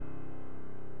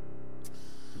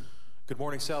Good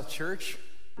morning, South Church.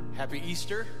 Happy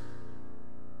Easter.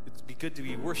 It'd be good to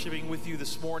be worshiping with you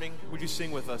this morning. Would you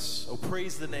sing with us? Oh,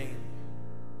 praise the name.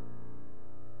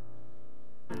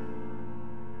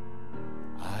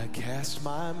 I cast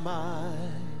my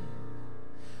mind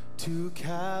to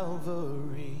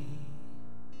Calvary,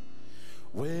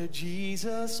 where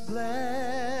Jesus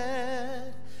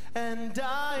bled and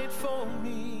died for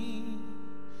me.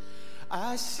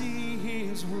 I see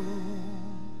his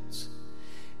wounds,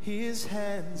 his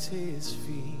hands, his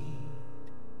feet,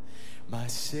 my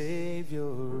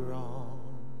Savior on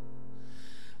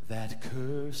that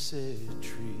cursed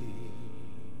tree.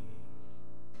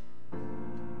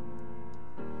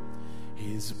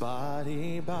 His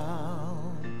body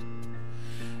bound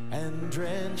and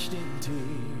drenched in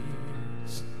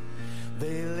tears,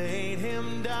 they laid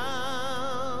him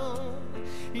down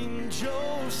in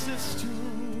Joseph's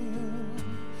tomb,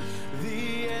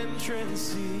 the entrance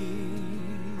sealed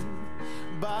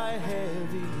by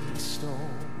heavy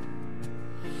stone,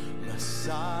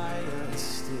 Messiah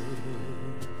still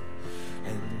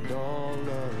and all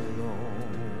alone.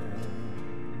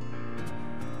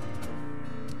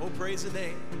 Oh, praise the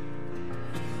name.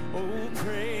 Oh,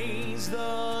 praise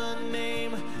the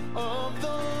name of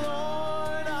the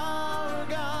Lord our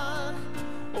God.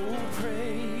 Oh,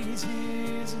 praise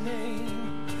his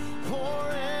name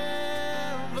forevermore.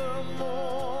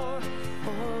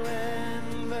 For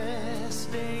endless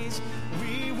days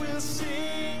we will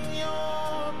sing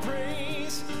your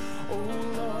praise. Oh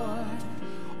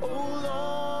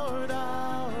Lord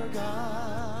our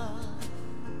God.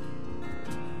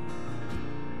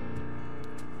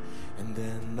 And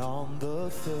then on the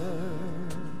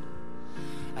third,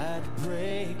 at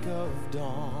break of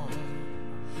dawn,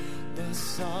 the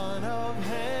Son of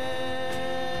Heaven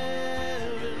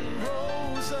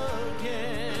rose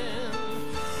again.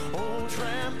 Oh,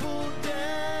 trampled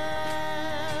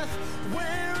death,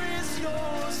 where is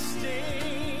your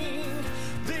sting?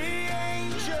 The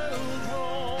angels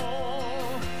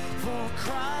roar for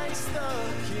Christ the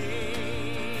King.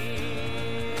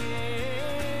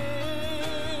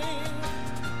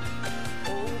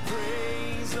 Oh,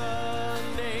 praise the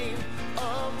name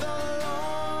of the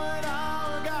Lord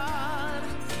our God.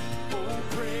 Oh,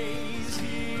 praise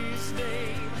his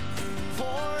name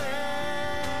forevermore.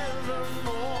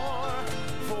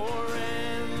 For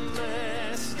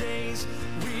endless days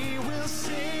we will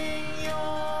sing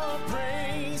your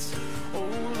praise. Oh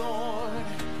Lord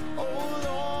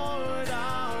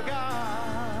our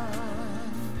God.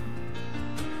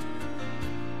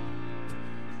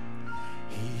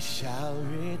 He shall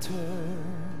return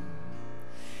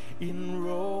in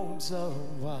robes of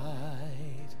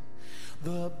white,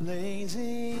 the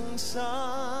blazing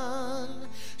sun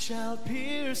shall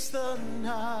pierce the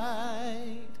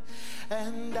night,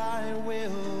 and I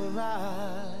will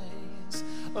rise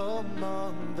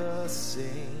among the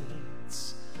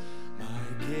saints,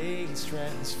 my gaze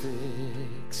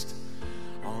transfixed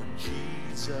on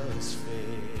Jesus' face.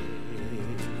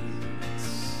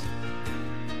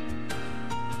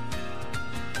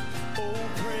 Oh,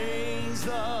 praise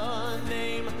the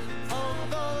name of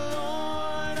the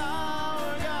Lord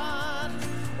our God.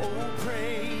 Oh,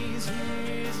 praise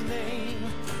his name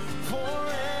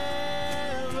forevermore.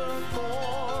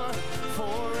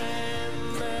 For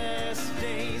endless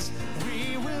days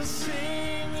we will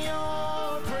sing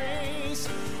your praise.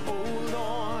 Oh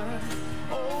Lord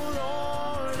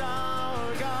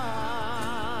our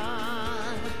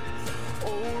God.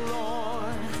 Oh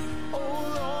Lord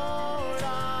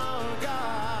our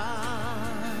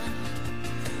God.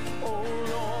 Oh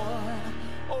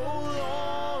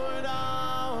Lord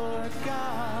our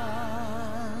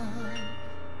God.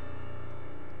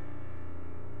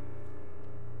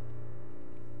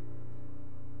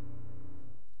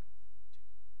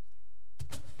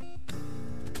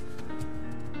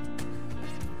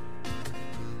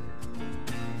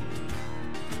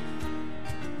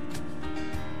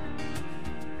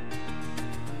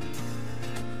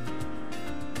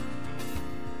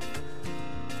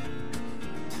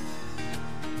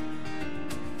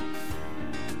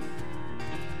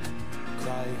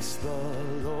 Christ the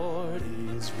Lord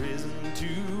is risen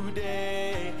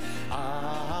today.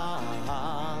 Hallelujah.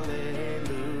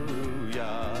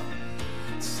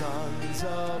 Sons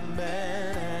of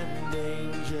men and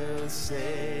angels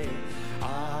say,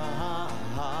 hallelujah.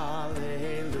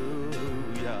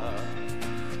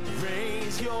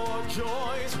 Raise your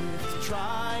joys with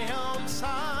triumphs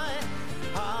high.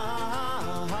 Hallelujah.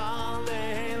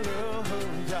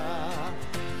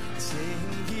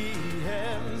 Sing ye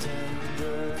heavens and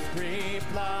earth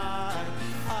reply.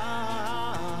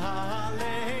 Hallelujah.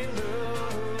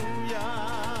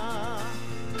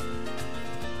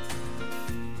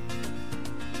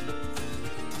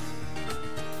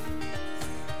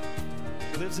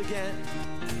 again,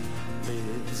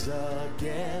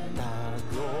 our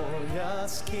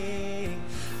glorious King.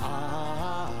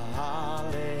 Hallelujah.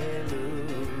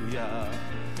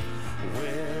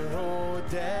 Where, oh,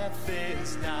 death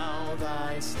is now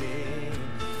thy sting.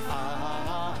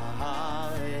 Hallelujah.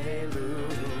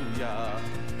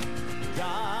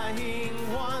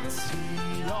 Dying once,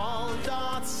 he all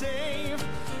doth save.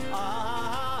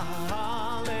 Hallelujah.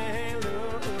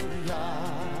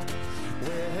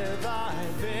 Where thy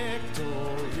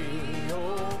victory,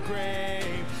 O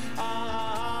grave. Hallelujah.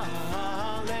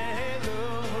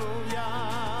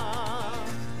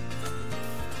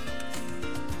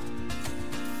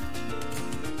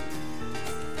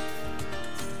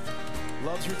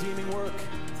 Love's redeeming work.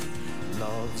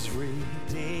 Love's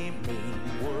redeeming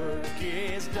work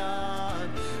is done.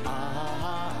 Hallelujah.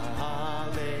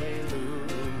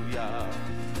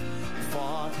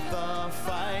 Fought the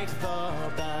fight,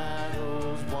 the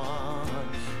battle's won.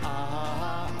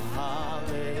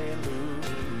 Hallelujah.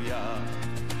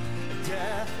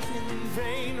 Death in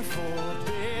vain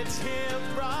forbids him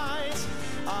rise.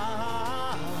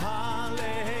 Hallelujah.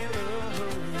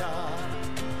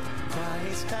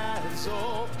 Christ has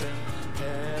opened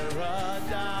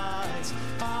paradise.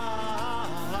 Hallelujah.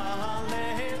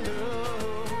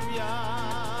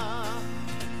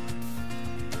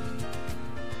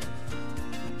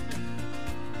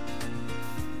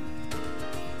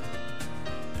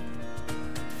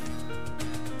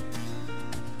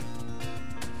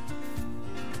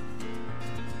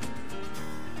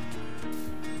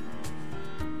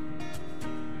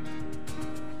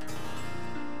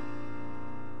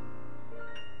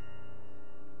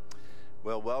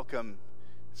 Well, welcome,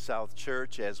 South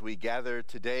Church, as we gather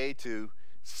today to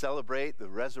celebrate the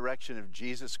resurrection of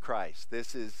Jesus Christ.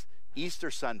 This is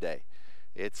Easter Sunday.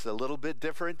 It's a little bit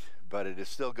different, but it is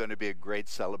still going to be a great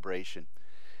celebration.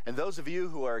 And those of you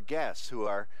who are guests, who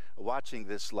are watching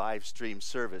this live stream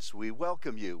service, we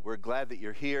welcome you. We're glad that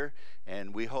you're here,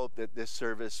 and we hope that this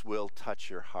service will touch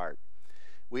your heart.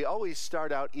 We always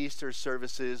start out Easter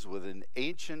services with an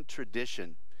ancient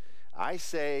tradition. I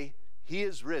say, "He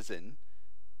is risen,"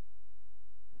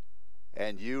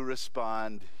 and you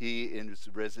respond, "He is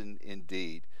risen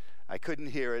indeed." I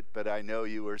couldn't hear it, but I know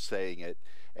you were saying it.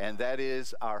 And that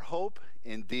is our hope.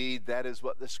 Indeed, that is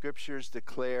what the scriptures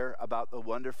declare about the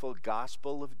wonderful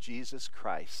gospel of Jesus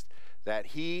Christ, that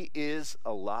he is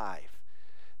alive,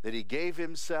 that he gave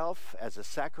himself as a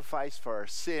sacrifice for our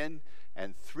sin,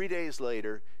 and 3 days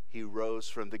later, he rose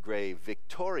from the grave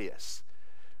victorious,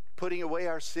 putting away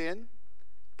our sin,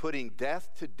 putting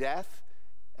death to death,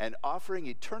 and offering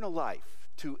eternal life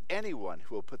to anyone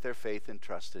who will put their faith and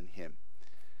trust in him.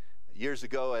 Years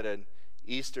ago at an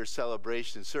Easter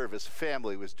celebration service, a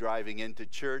family was driving into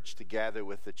church to gather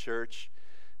with the church.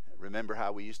 Remember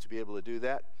how we used to be able to do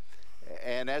that?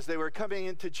 And as they were coming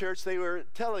into church, they were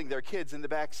telling their kids in the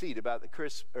back seat about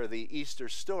the Easter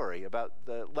story, about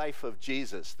the life of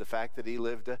Jesus, the fact that he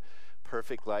lived a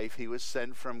perfect life. He was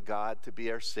sent from God to be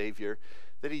our Savior,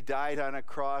 that he died on a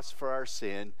cross for our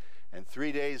sin, and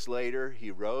 3 days later, he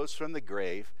rose from the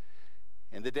grave.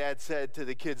 And the dad said to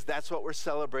the kids, "That's what we're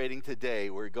celebrating today.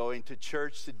 We're going to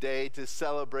church today to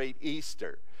celebrate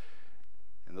Easter."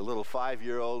 And the little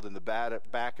 5-year-old in the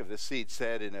back of the seat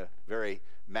said in a very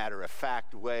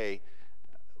matter-of-fact way,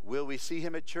 "Will we see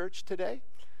him at church today?"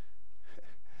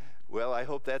 Well, I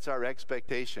hope that's our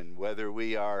expectation, whether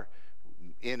we are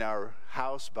in our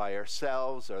house by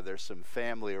ourselves, or there's some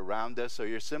family around us, or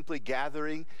you're simply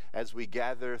gathering as we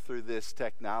gather through this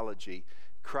technology.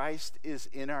 Christ is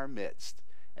in our midst,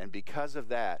 and because of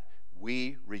that,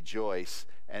 we rejoice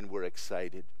and we're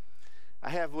excited. I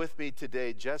have with me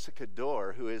today Jessica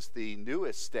Dorr, who is the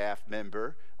newest staff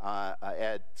member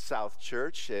at South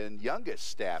Church and youngest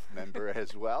staff member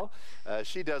as well.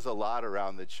 She does a lot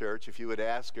around the church. If you would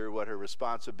ask her what her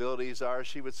responsibilities are,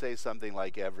 she would say something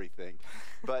like everything.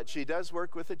 But she does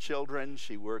work with the children.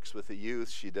 She works with the youth.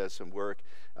 She does some work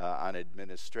on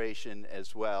administration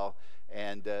as well.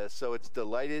 And so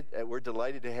we're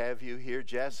delighted to have you here,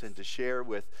 Jess, and to share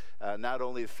with not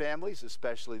only the families,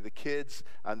 especially the kids,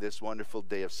 on this wonderful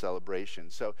day of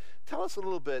celebration. So tell us a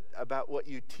little bit about what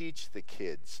you teach the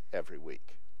kids every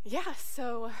week. Yeah,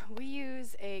 so we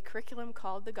use a curriculum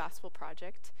called the Gospel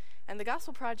Project. And the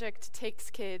Gospel Project takes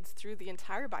kids through the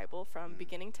entire Bible from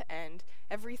beginning to end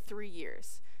every 3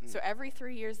 years. So every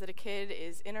 3 years that a kid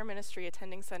is in our ministry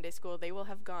attending Sunday school, they will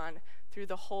have gone through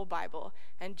the whole Bible.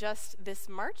 And just this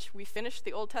March, we finished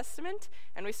the Old Testament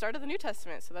and we started the New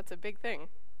Testament. So that's a big thing.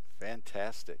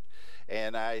 Fantastic.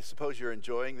 And I suppose you're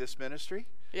enjoying this ministry?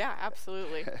 Yeah,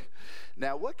 absolutely.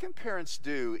 Now, what can parents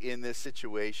do in this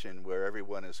situation where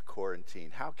everyone is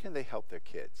quarantined? How can they help their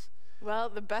kids? Well,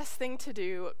 the best thing to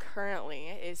do currently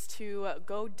is to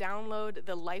go download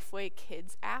the Lifeway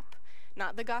Kids app.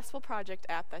 Not the Gospel Project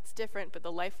app, that's different, but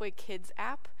the Lifeway Kids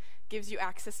app gives you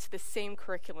access to the same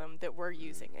curriculum that we're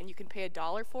using. And you can pay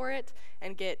 $1 for it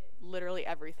and get literally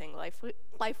everything.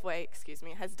 Lifeway,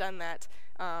 has done that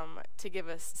to give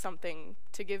us something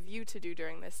to give you to do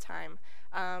during this time.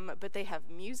 But they have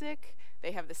music,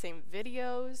 they have the same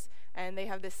videos, and they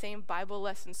have the same Bible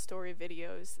lesson story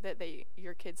videos that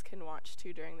your kids can watch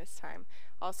too during this time.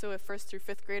 Also, if 1st through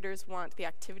 5th graders want the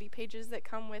activity pages that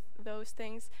come with those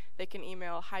things, they can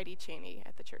email Heidi Cheney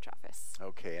at the church office.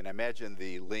 Okay, and I imagine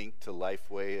the link to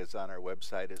Lifeway is on our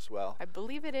website as well? I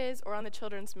believe it is, or on the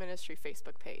Children's Ministry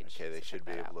Facebook page. Okay, they should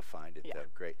be able to find it, though.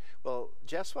 Great. Well,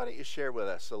 Jess, why don't you share with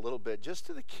us a little bit, just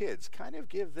to the kids, kind of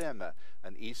give them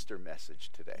an Easter message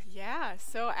today. Yeah,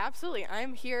 so absolutely.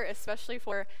 I'm here especially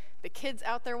for the kids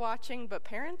out there watching, but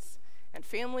parents and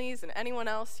families and anyone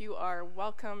else, you are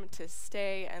welcome to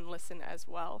stay and listen as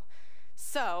well.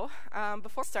 So,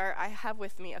 before we start, I have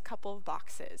with me a couple of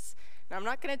boxes. Now, I'm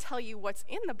not going to tell you what's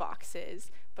in the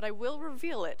boxes, but I will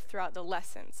reveal it throughout the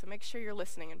lesson, so make sure you're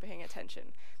listening and paying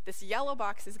attention. This yellow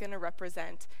box is going to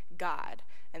represent God,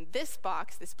 and this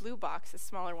box, this blue box, this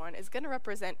smaller one, is going to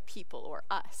represent people, or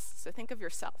us. So think of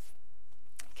yourself.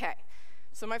 Okay,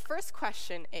 so my first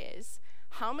question is,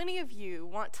 how many of you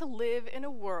want to live in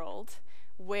a world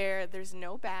where there's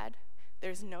no bad,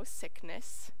 there's no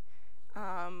sickness,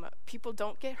 people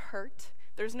don't get hurt,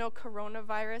 there's no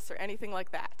coronavirus or anything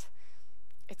like that?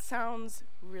 It sounds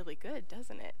really good,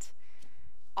 doesn't it?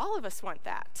 All of us want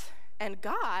that. And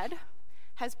God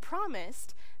has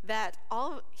promised that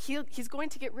he's going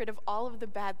to get rid of all of the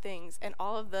bad things and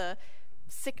all of the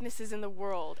sicknesses in the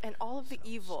world and all of the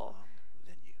evil.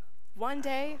 One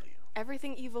day,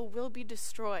 everything evil will be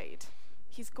destroyed.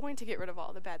 He's going to get rid of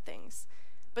all the bad things.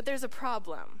 But there's a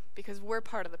problem, because we're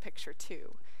part of the picture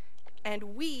too.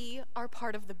 And we are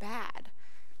part of the bad.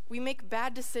 We make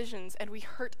bad decisions and we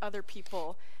hurt other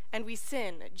people and we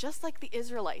sin, just like the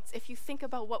Israelites. If you think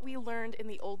about what we learned in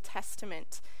the Old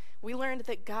Testament, we learned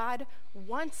that God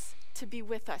wants to be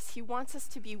with us. He wants us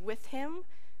to be with him,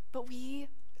 but we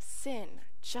sin,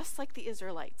 just like the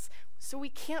Israelites. So we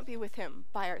can't be with him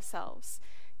by ourselves.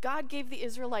 God gave the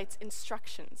Israelites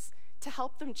instructions to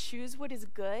help them choose what is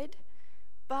good,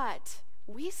 but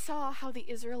we saw how the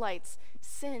Israelites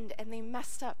sinned and they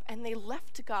messed up and they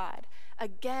left God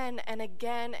again and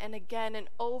again and again and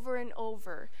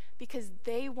over because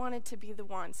they wanted to be the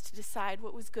ones to decide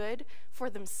what was good for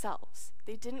themselves.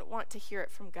 They didn't want to hear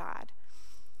it from God.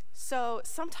 So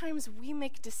sometimes we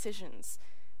make decisions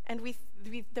and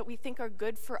that we think are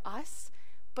good for us,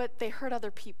 but they hurt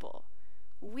other people.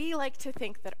 We like to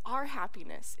think that our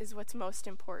happiness is what's most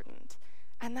important,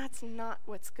 and that's not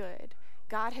what's good.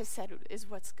 God has said it is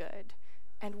what's good,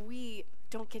 and we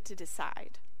don't get to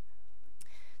decide.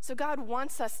 So God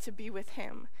wants us to be with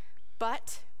him,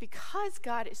 but because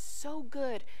God is so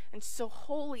good and so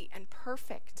holy and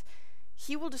perfect,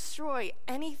 he will destroy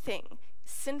anything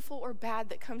sinful or bad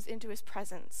that comes into his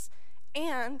presence.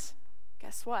 And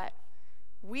guess what?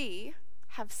 We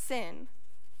have sin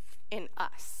in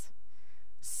us.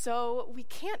 So we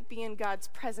can't be in God's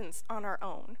presence on our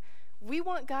own. We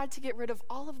want God to get rid of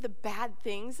all of the bad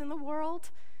things in the world,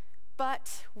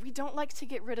 but we don't like to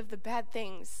get rid of the bad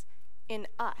things in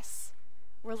us.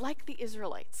 We're like the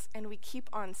Israelites, and we keep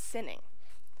on sinning.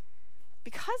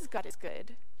 Because God is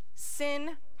good,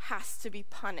 sin has to be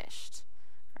punished.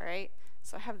 All right?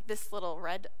 So I have this little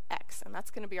red X, and that's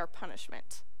going to be our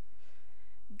punishment.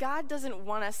 God doesn't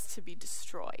want us to be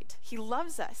destroyed. He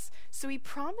loves us, so he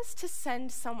promised to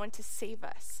send someone to save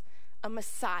us, a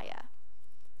Messiah.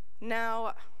 Now,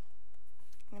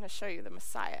 I'm going to show you the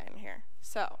Messiah in here.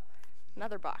 So,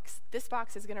 another box. This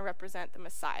box is going to represent the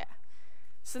Messiah.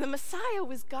 So the Messiah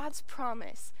was God's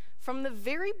promise from the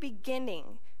very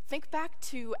beginning. Think back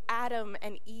to Adam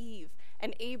and Eve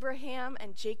and Abraham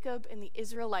and Jacob and the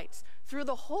Israelites through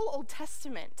the whole Old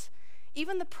Testament.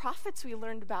 Even the prophets we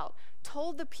learned about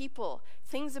told the people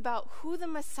things about who the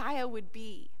Messiah would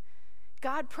be.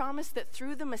 God promised that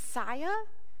through the Messiah,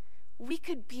 we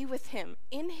could be with him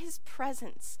in his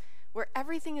presence where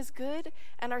everything is good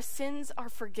and our sins are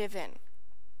forgiven.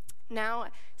 Now,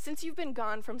 since you've been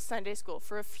gone from Sunday school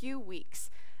for a few weeks,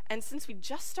 and since we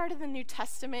just started the New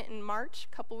Testament in March,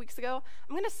 a couple weeks ago,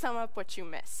 I'm going to sum up what you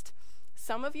missed.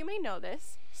 Some of you may know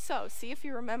this, so see if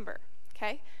you remember,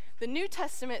 okay? The New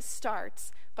Testament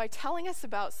starts by telling us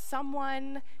about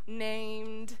someone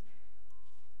named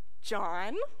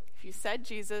John, If you said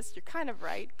Jesus, you're kind of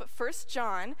right, but first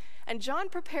John, and John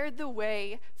prepared the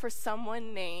way for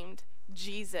someone named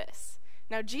Jesus.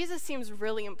 Now, Jesus seems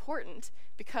really important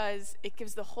because it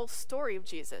gives the whole story of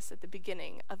Jesus at the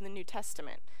beginning of the New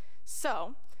Testament.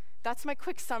 So, that's my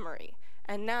quick summary.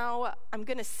 And now I'm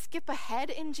going to skip ahead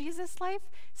in Jesus'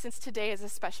 life since today is a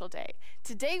special day.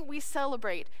 Today we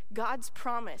celebrate God's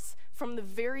promise from the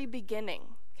very beginning,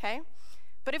 okay?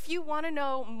 But if you want to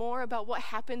know more about what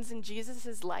happens in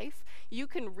Jesus' life, you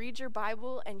can read your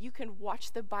Bible and you can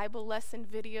watch the Bible lesson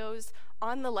videos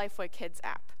on the Lifeway Kids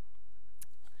app.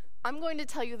 I'm going to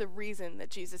tell you the reason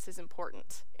that Jesus is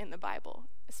important in the Bible,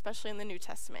 especially in the New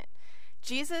Testament.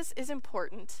 Jesus is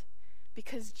important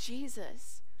because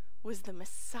Jesus was the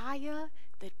Messiah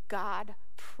that God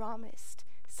promised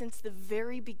since the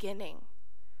very beginning.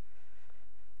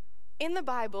 In the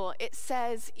Bible, it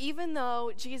says even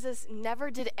though Jesus never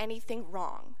did anything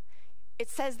wrong, it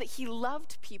says that he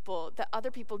loved people that other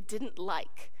people didn't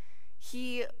like.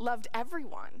 He loved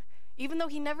everyone. Even though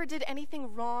he never did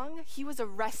anything wrong, he was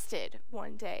arrested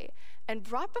one day and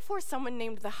brought before someone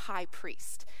named the high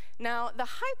priest. Now, the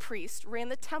high priest ran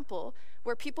the temple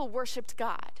where people worshiped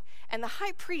God. And the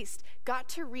high priest got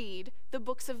to read the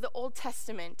books of the Old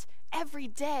Testament every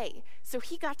day. So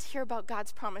he got to hear about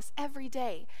God's promise every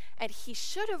day. And he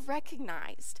should have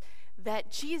recognized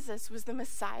that Jesus was the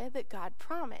Messiah that God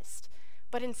promised.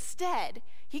 But instead,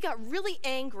 he got really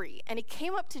angry and he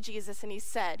came up to Jesus and he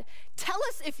said, "Tell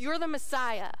us if you're the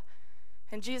Messiah."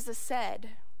 And Jesus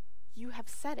said, "You have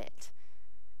said it."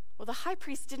 Well, the high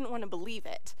priest didn't want to believe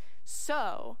it.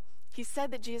 So he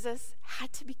said that Jesus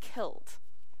had to be killed.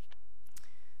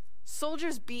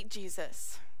 Soldiers beat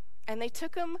Jesus, and they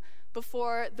took him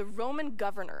before the Roman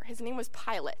governor. His name was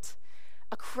Pilate.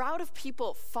 A crowd of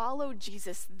people followed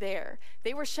Jesus there.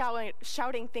 They were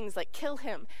shouting things like, "Kill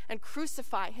him and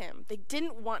crucify him." They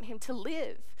didn't want him to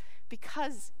live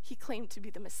because he claimed to be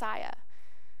the Messiah.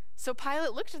 So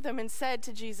Pilate looked at them and said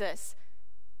to Jesus,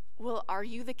 "Well, are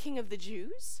you the king of the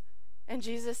Jews?" And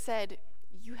Jesus said,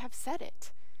 "You have said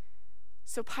it."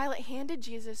 So Pilate handed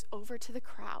Jesus over to the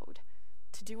crowd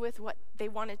to do with what they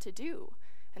wanted to do,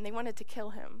 and they wanted to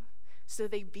kill him. So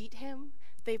they beat him,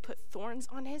 they put thorns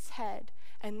on his head,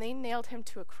 and they nailed him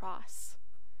to a cross.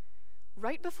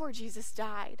 Right before Jesus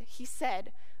died, he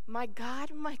said, my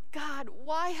God,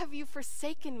 why have you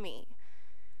forsaken me?"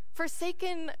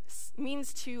 Forsaken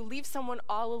means to leave someone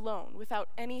all alone without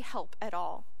any help at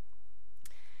all.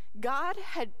 God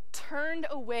had turned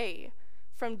away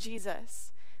from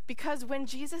Jesus because when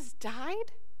Jesus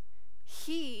died,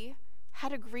 he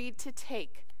had agreed to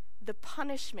take the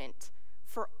punishment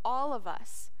for all of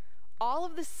us, all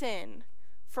of the sin,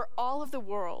 for all of the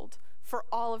world, for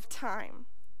all of time.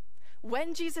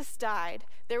 When Jesus died,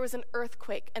 there was an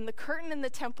earthquake and the curtain in the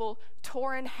temple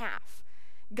tore in half.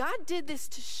 God did this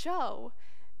to show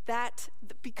that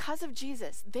because of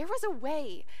Jesus, there was a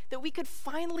way that we could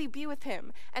finally be with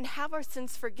him and have our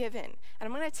sins forgiven. And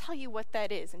I'm going to tell you what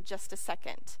that is in just a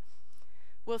second.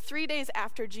 Well, 3 days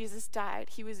after Jesus died,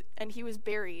 he was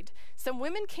buried, some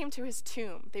women came to his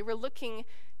tomb. They were looking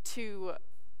to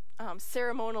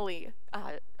ceremonially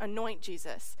anoint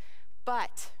Jesus.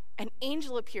 But an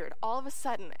angel appeared all of a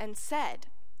sudden and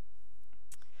said,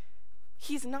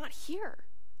 "He's not here.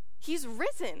 He's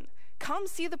risen. Come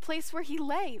see the place where he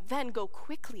lay. Then go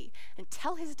quickly and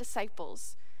tell his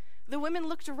disciples." The women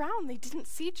looked around. They didn't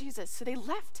see Jesus, so they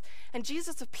left, and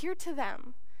Jesus appeared to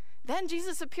them. Then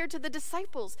Jesus appeared to the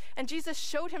disciples, and Jesus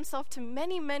showed himself to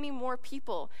many, many more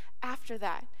people after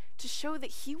that to show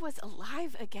that he was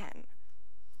alive again.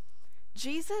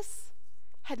 Jesus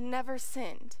had never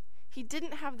sinned. He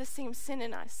didn't have the same sin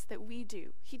in us that we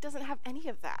do. He doesn't have any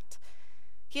of that.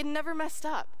 He had never messed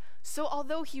up. So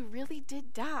although he really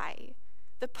did die,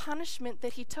 the punishment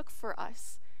that he took for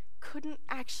us couldn't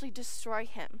actually destroy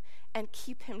him and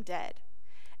keep him dead.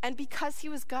 And because he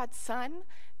was God's son,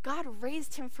 God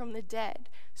raised him from the dead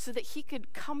so that he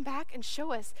could come back and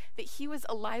show us that he was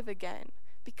alive again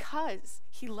because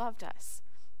he loved us.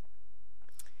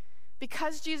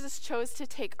 Because Jesus chose to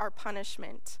take our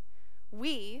punishment,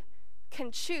 we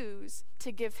can choose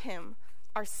to give him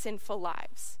our sinful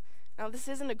lives. Now, this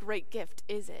isn't a great gift,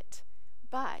 is it?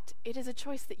 But it is a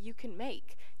choice that you can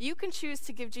make. You can choose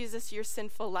to give Jesus your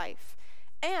sinful life.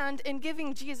 And in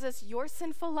giving Jesus your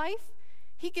sinful life,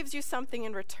 he gives you something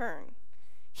in return.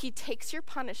 He takes your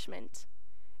punishment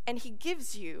and he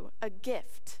gives you a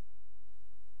gift.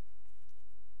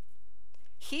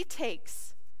 He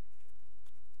takes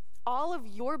all of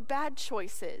your bad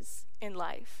choices in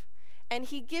life and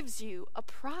he gives you a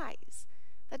prize.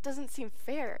 That doesn't seem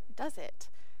fair, does it?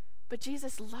 But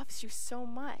Jesus loves you so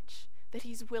much that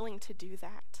he's willing to do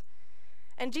that.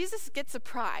 And Jesus gets a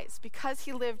prize because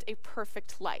he lived a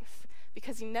perfect life,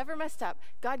 because he never messed up.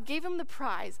 God gave him the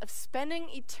prize of spending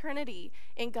eternity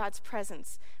in God's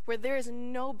presence, where there is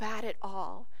no bad at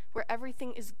all, where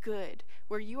everything is good,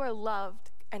 where you are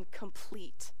loved and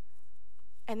complete.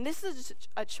 And this is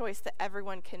a choice that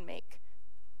everyone can make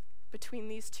between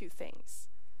these two things.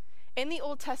 In the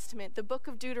Old Testament, the book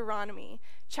of Deuteronomy,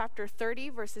 chapter 30,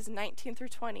 verses 19 through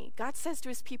 20, God says to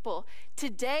his people,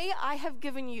 "Today I have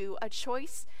given you a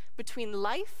choice between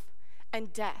life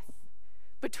and death,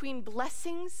 between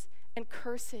blessings and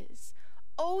curses.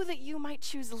 Oh, that you might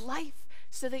choose life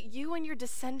so that you and your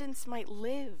descendants might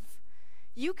live.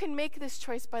 You can make this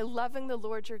choice by loving the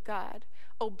Lord your God,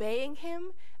 obeying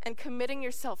him, and committing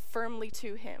yourself firmly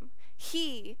to him.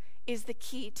 He is the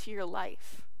key to your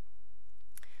life."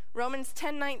 Romans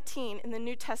 10:19 in the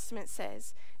New Testament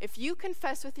says, "If you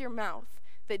confess with your mouth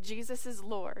that Jesus is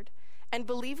Lord and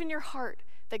believe in your heart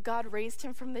that God raised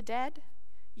him from the dead,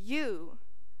 you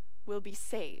will be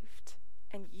saved,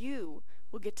 and you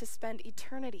will get to spend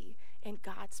eternity in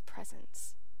God's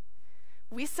presence."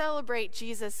 We celebrate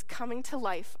Jesus coming to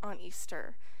life on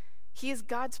Easter. He is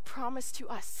God's promise to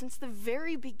us since the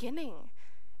very beginning.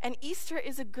 And Easter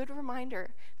is a good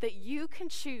reminder that you can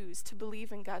choose to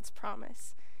believe in God's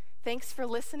promise. Thanks for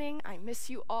listening. I miss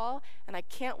you all, and I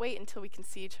can't wait until we can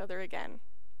see each other again.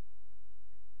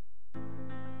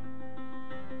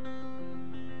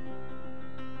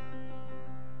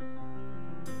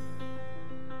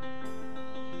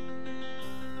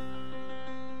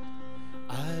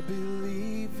 I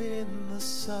believe in the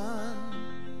Son.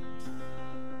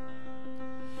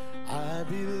 I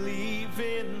believe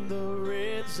in the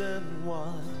risen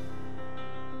one.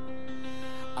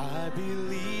 I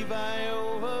believe I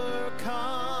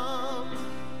overcome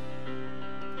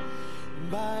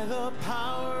by the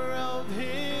power of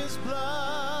his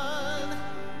blood.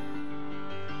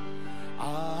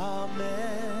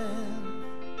 Amen.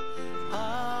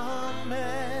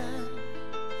 Amen.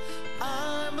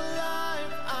 I'm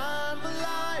alive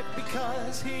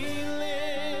because he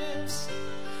lives.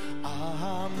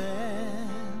 Amen.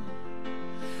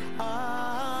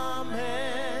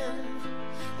 Amen.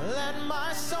 Let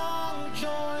my song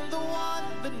join the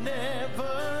one that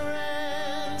never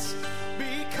ends,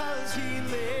 because he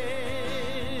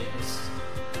lives.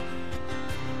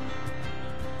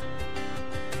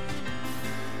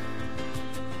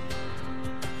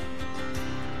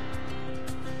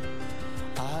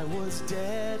 I was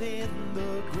dead in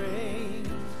the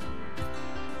grave.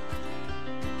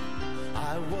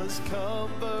 I was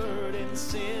covered in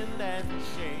sin and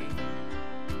shame.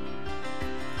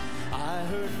 I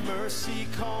heard mercy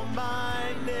call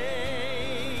my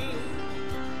name.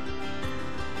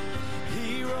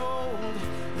 He rolled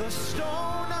the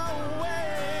stone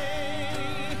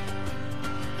away.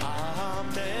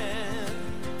 Amen.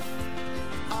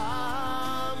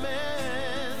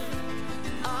 Amen.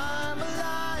 I'm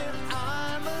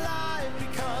alive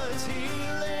because he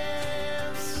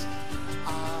lives.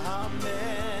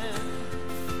 Amen.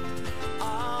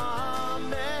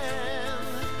 Amen.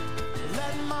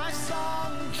 Let my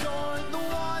song join the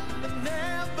one that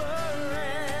never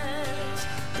ends,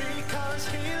 because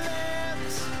he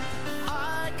lives.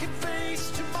 I can face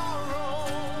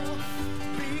tomorrow,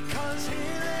 because he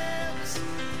lives.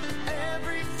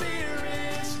 Every fear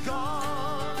is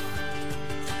gone.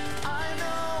 I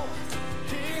know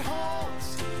he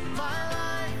holds my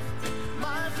life,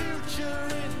 my future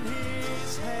in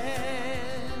his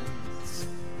hands.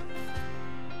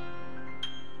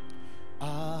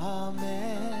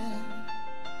 Amen.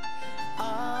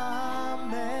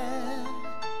 Amen.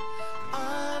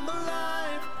 I'm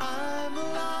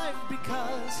alive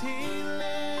because he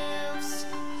lives.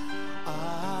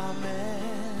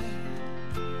 Amen.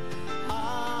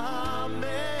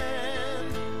 Amen.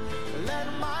 Let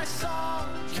my song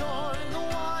join the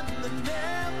one that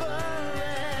never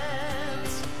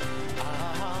ends.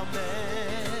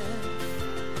 Amen.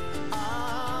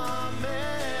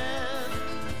 Amen.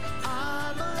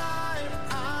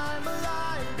 I'm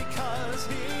alive because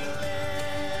he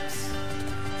lives.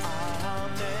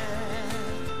 Amen.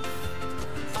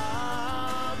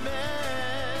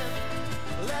 Amen.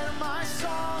 Let my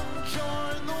song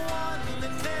join the one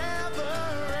that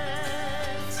never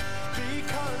ends,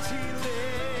 because he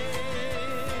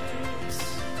lives.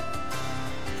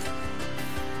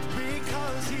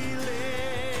 Because he lives.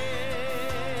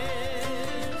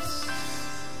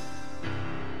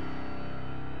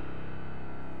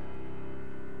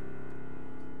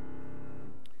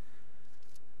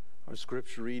 Our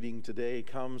scripture reading today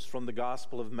comes from the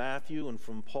Gospel of Matthew and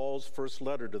from Paul's first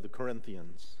letter to the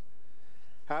Corinthians.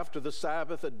 After the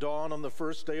Sabbath at dawn on the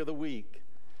first day of the week,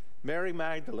 Mary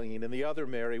Magdalene and the other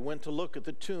Mary went to look at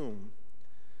the tomb.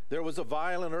 There was a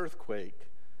violent earthquake,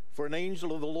 for an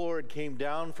angel of the Lord came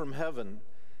down from heaven,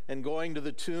 and going to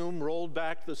the tomb, rolled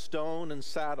back the stone and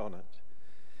sat on it.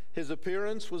 His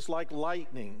appearance was like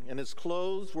lightning, and his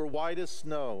clothes were white as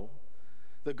snow.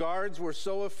 The guards were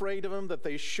so afraid of him that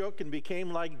they shook and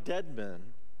became like dead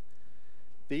men.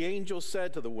 The angel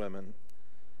said to the women,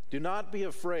 "Do not be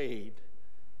afraid,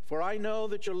 for I know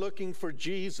that you're looking for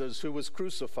Jesus who was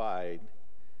crucified.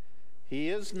 He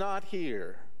is not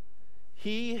here.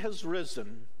 He has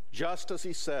risen, just as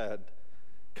he said.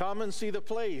 Come and see the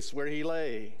place where he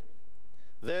lay.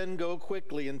 Then go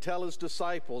quickly and tell his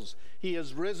disciples, he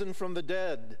has risen from the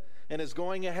dead and is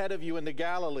going ahead of you into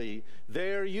Galilee.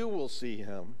 There you will see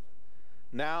him.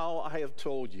 Now I have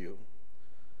told you."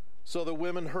 So the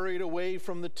women hurried away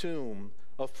from the tomb,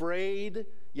 afraid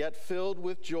yet filled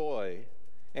with joy,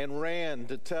 and ran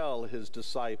to tell his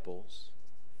disciples.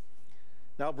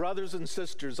 Now, brothers and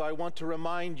sisters, I want to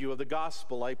remind you of the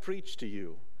gospel I preached to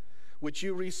you, which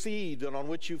you received and on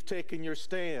which you've taken your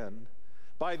stand.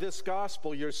 By this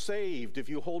gospel you're saved if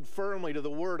you hold firmly to the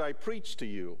word I preached to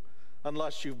you,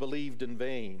 unless you've believed in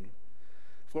vain.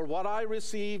 For what I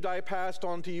received I passed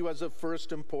on to you as of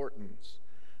first importance,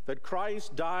 that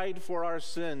Christ died for our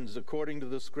sins according to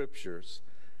the Scriptures,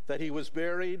 that he was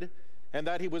buried, and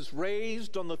that he was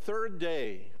raised on the third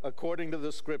day according to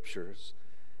the Scriptures,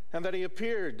 and that he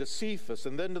appeared to Cephas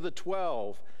and then to the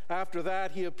 12. After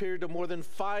that, he appeared to more than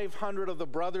 500 of the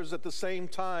brothers at the same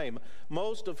time,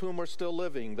 most of whom are still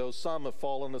living, though some have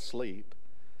fallen asleep.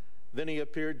 Then he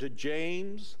appeared to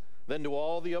James, then to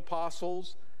all the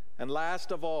apostles, and last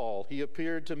of all, he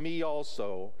appeared to me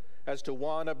also, as to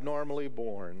one abnormally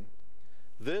born.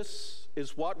 This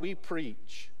is what we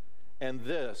preach, and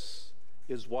this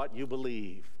is what you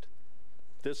believed.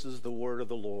 This is the word of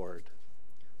the Lord.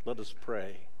 Let us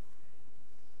pray.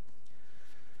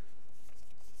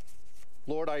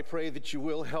 Lord, I pray that you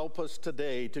will help us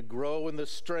today to grow in the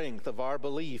strength of our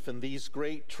belief in these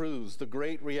great truths, the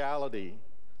great reality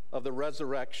of the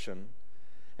resurrection,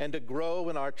 and to grow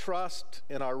in our trust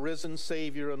in our risen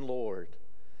Savior and Lord.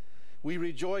 We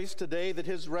rejoice today that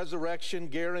his resurrection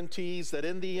guarantees that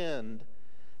in the end,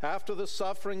 after the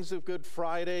sufferings of Good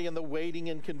Friday and the waiting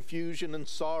and confusion and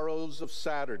sorrows of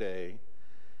Saturday,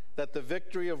 that the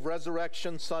victory of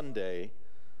Resurrection Sunday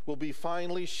will be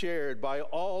finally shared by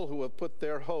all who have put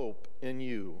their hope in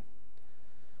you.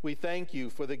 We thank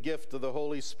you for the gift of the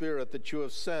Holy Spirit that you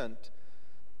have sent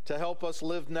to help us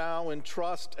live now in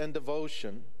trust and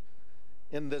devotion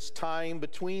in this time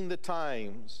between the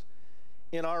times,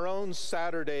 in our own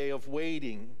Saturday of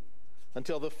waiting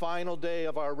until the final day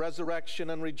of our resurrection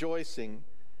and rejoicing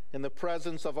in the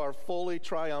presence of our fully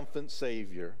triumphant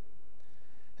Savior.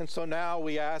 And so now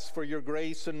we ask for your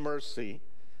grace and mercy,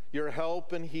 your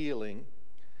help and healing,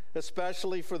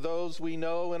 especially for those we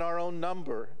know in our own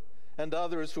number and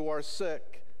others who are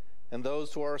sick and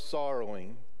those who are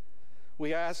sorrowing.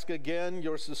 We ask again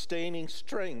your sustaining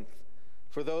strength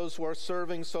for those who are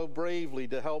serving so bravely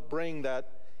to help bring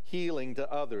that healing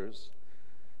to others.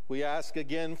 We ask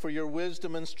again for your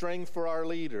wisdom and strength for our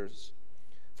leaders,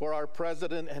 for our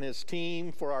president and his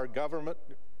team, for our government,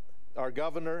 our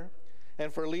governor,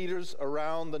 and for leaders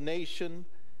around the nation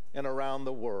and around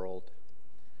the world.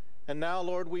 And now,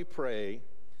 Lord, we pray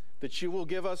that you will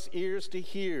give us ears to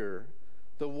hear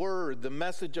the word, the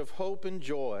message of hope and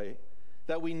joy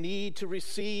that we need to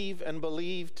receive and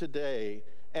believe today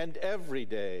and every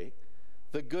day,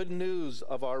 the good news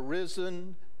of our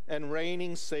risen and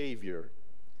reigning Savior.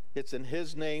 It's in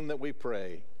his name that we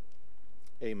pray.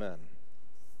 Amen.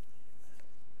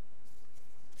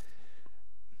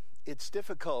 It's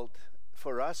difficult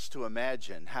for us to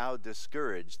imagine how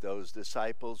discouraged those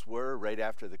disciples were right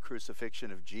after the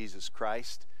crucifixion of Jesus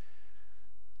Christ.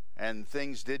 And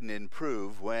things didn't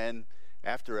improve when,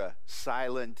 after a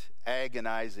silent,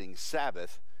 agonizing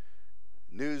Sabbath,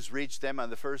 news reached them on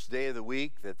the first day of the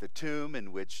week that the tomb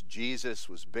in which Jesus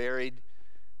was buried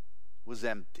was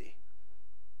empty.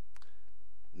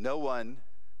 No one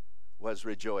was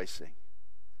rejoicing.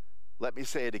 Let me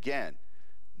say it again.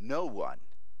 No one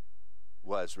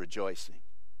was rejoicing.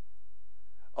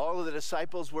 All of the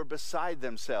disciples were beside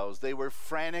themselves. They were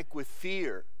frantic with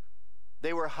fear.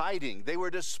 They were hiding. They were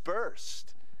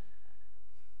dispersed.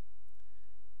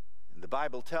 And the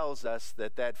Bible tells us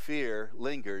that that fear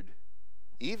lingered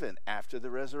even after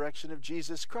the resurrection of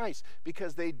Jesus Christ,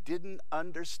 because they didn't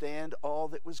understand all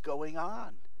that was going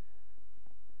on.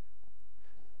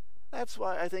 That's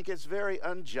why I think it's very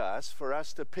unjust for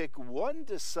us to pick one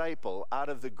disciple out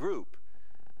of the group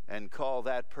and call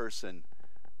that person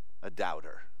a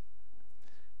doubter.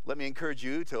 Let me encourage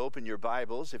you to open your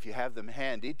Bibles, if you have them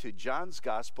handy, to John's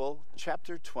Gospel,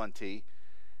 chapter 20,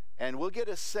 and we'll get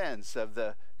a sense of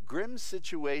the grim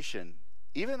situation,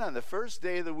 even on the first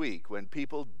day of the week when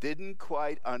people didn't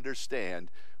quite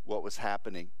understand what was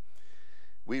happening.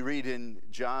 We read in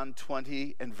John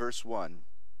 20 and verse 1.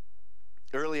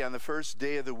 Early on the first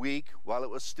day of the week, while it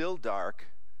was still dark,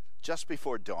 just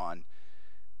before dawn,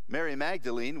 Mary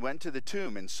Magdalene went to the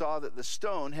tomb and saw that the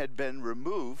stone had been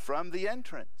removed from the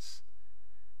entrance.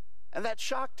 And that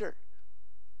shocked her.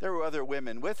 There were other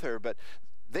women with her, but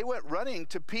they went running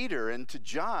to Peter and to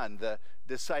John, the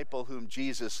disciple whom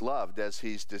Jesus loved, as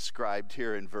he's described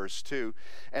here in verse 2.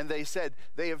 And they said,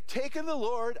 "They have taken the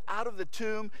Lord out of the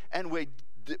tomb, and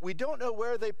we don't know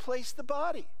where they placed the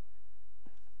body."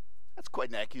 That's quite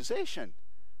an accusation.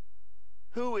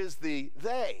 Who is the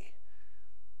they?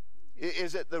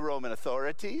 Is it the Roman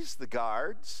authorities, the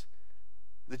guards,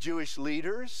 the Jewish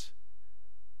leaders,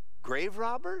 grave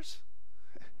robbers?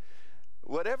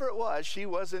 Whatever it was, she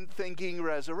wasn't thinking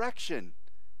resurrection.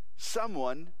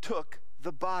 Someone took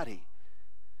the body.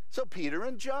 So Peter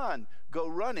and John go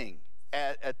running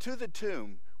to the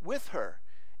tomb with her.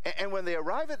 And when they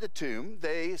arrive at the tomb,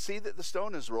 they see that the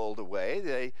stone is rolled away.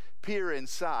 They peer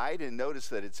inside and notice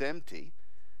that it's empty.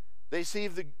 They see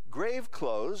the grave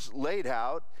clothes laid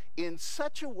out in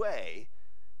such a way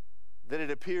that it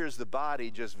appears the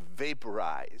body just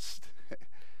vaporized.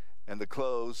 And the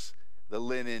clothes, the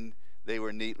linen, they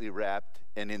were neatly wrapped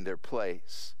and in their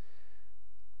place.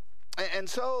 And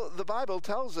so the Bible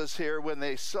tells us here, when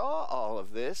they saw all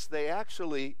of this, they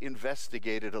actually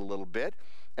investigated a little bit.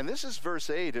 And this is verse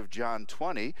 8 of John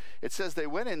 20. It says they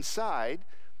went inside,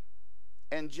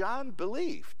 and John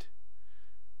believed.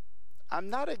 I'm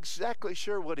not exactly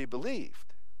sure what he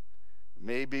believed.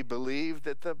 Maybe believed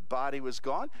that the body was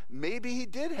gone. Maybe he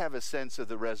did have a sense of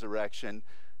the resurrection.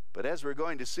 But as we're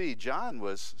going to see, John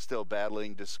was still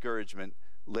battling discouragement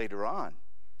later on.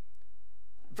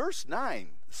 Verse 9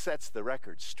 sets the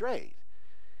record straight.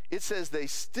 It says they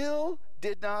still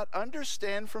did not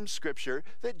understand from Scripture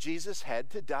that Jesus had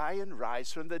to die and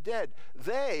rise from the dead.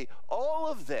 They,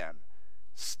 all of them,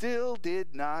 still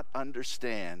did not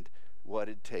understand what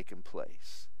had taken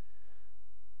place.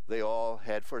 They all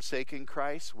had forsaken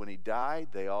Christ when he died.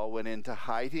 They all went into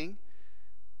hiding,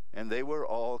 and they were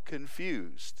all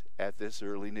confused at this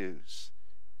early news.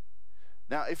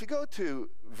 Now, if you go to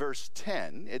verse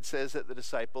 10, it says that the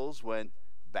disciples went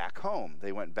back home.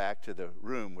 They went back to the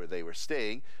room where they were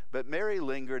staying, but Mary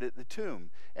lingered at the tomb.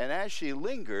 And as she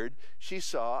lingered, she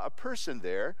saw a person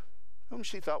there whom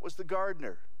she thought was the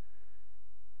gardener.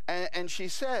 And she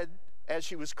said, as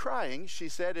she was crying, she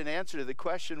said in answer to the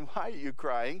question, "Why are you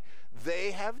crying?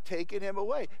 They have taken him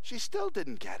away." She still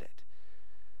didn't get it.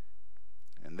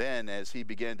 And then as he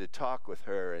began to talk with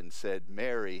her and said,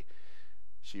 "Mary,"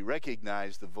 she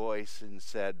recognized the voice and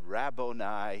said,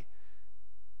 "Rabboni."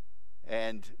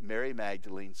 And Mary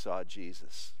Magdalene saw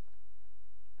Jesus.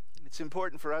 It's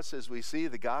important for us as we see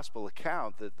the gospel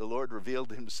account that the Lord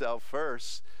revealed himself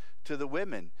first to the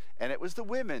women. And it was the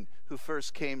women who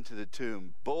first came to the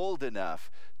tomb, bold enough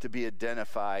to be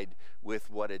identified with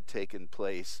what had taken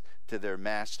place to their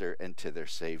master and to their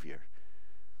Savior.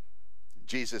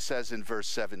 Jesus says in verse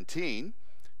 17,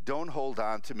 "Don't hold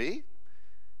on to me.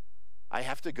 I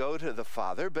have to go to the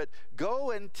Father, but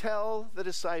go and tell the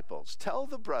disciples, tell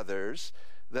the brothers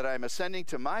that I'm ascending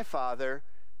to my Father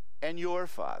and your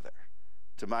Father,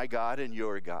 to my God and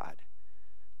your God."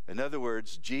 In other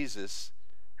words, Jesus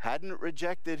hadn't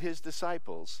rejected his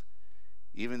disciples,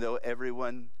 even though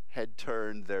everyone had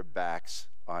turned their backs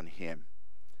on him.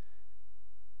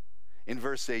 In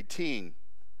verse 18,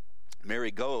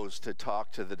 Mary goes to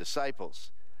talk to the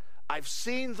disciples. "I've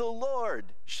seen the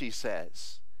Lord," she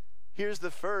says. Here's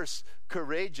the first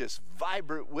courageous,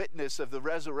 vibrant witness of the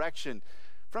resurrection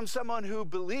from someone who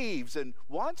believes and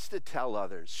wants to tell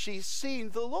others. She's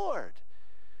seen the Lord.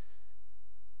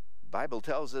 The Bible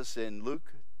tells us in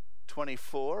Luke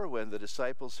 24, when the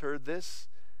disciples heard this,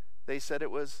 they said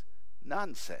it was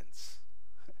nonsense.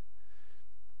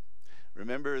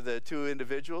 Remember the two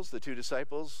individuals, the two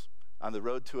disciples on the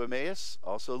road to Emmaus,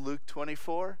 also Luke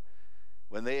 24?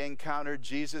 When they encountered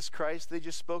Jesus Christ, they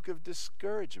just spoke of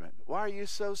discouragement. "Why are you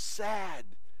so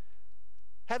sad?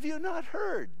 Have you not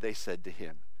heard?" they said to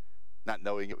him, not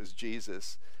knowing it was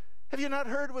Jesus. "Have you not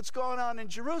heard what's going on in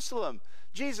Jerusalem?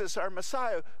 Jesus, our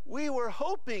Messiah, we were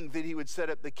hoping that he would set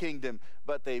up the kingdom,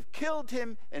 but they've killed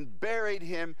him and buried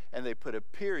him," and they put a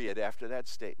period after that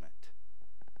statement.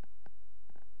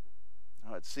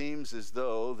 Now, it seems as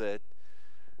though that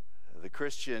the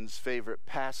Christian's favorite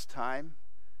pastime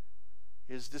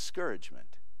is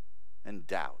discouragement. and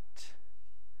doubt.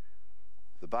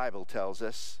 The Bible tells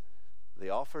us they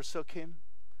all forsook him,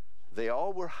 they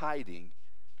all were hiding,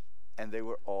 and they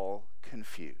were all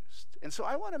confused. And so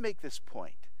I want to make this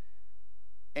point,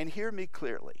 and hear me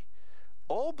clearly.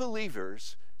 All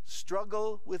believers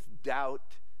struggle with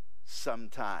doubt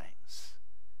sometimes.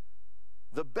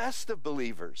 The best of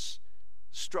believers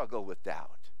struggle with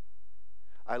doubt.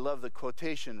 I love the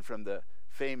quotation from the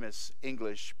famous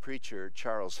English preacher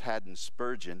Charles Haddon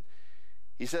Spurgeon.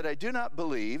 He said, "I do not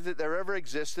believe that there ever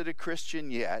existed a Christian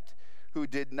yet who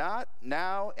did not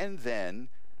now and then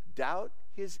doubt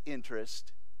his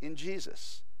interest in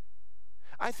Jesus.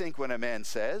 I think when a man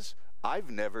says, 'I've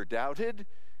never doubted,'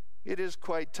 it is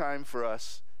quite time for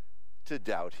us to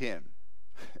doubt him."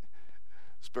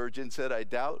 Spurgeon said, "I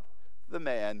doubt the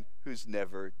man who's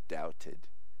never doubted."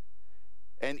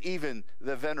 And even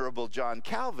the Venerable John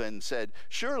Calvin said,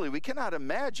 "Surely we cannot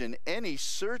imagine any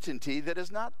certainty that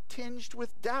is not tinged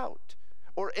with doubt,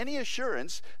 or any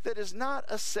assurance that is not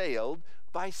assailed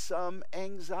by some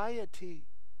anxiety."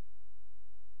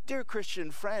 Dear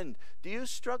Christian friend, do you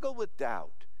struggle with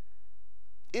doubt?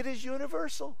 It is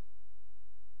universal.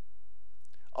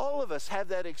 All of us have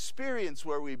that experience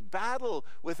where we battle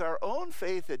with our own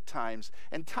faith at times,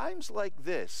 and times like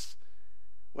this,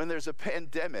 when there's a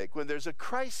pandemic, when there's a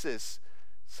crisis,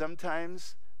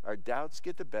 sometimes our doubts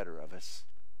get the better of us.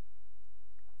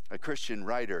 A Christian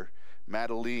writer,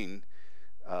 Madeleine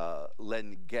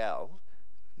L'Engle,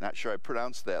 not sure I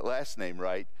pronounced that last name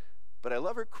right, but I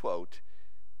love her quote.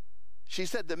 She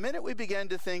said, "The minute we begin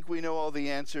to think we know all the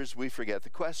answers, we forget the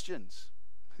questions.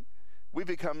 We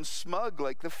become smug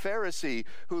like the Pharisee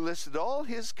who listed all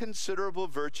his considerable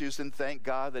virtues and thanked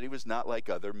God that he was not like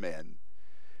other men.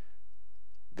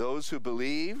 Those who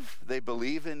believe, they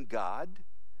believe in God,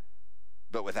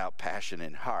 but without passion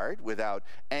in heart, without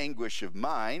anguish of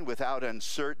mind, without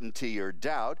uncertainty or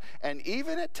doubt, and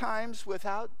even at times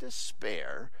without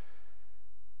despair,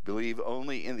 believe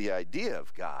only in the idea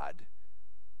of God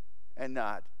and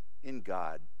not in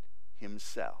God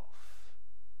himself."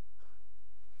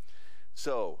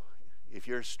 So, if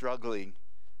you're struggling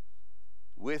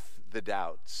with the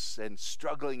doubts and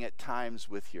struggling at times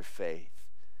with your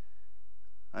faith,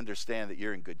 understand that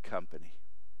you're in good company.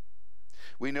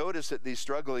 We notice that these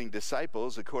struggling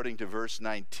disciples, according to verse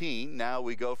 19, now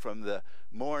we go from the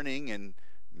morning and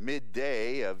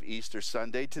midday of Easter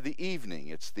Sunday to the evening.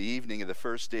 It's the evening of the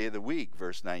first day of the week,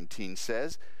 verse 19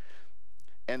 says,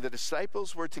 "And the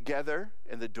disciples were together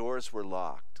and the doors were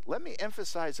locked." Let me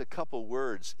emphasize a couple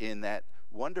words in that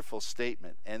wonderful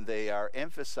statement, and they are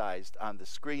emphasized on the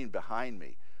screen behind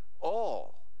me.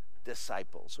 All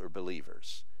disciples or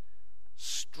believers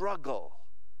struggle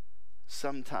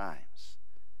sometimes.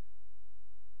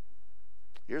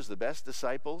 Here's the best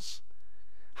disciples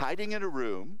hiding in a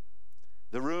room.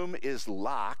 The room is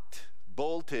locked,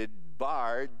 bolted,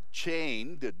 barred,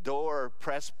 chained, the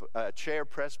chair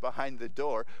pressed behind the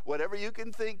door, whatever you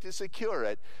can think to secure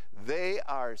it. They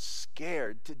are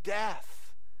scared to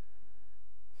death.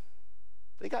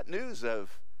 They got news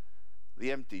of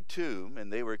the empty tomb,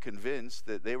 and they were convinced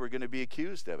that they were going to be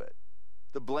accused of it.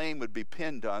 The blame would be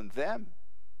pinned on them.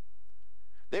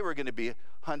 They were going to be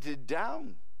hunted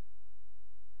down,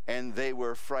 and they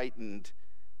were frightened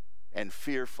and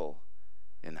fearful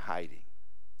in hiding.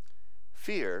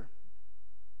 Fear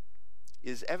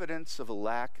is evidence of a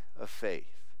lack of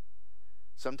faith.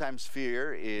 Sometimes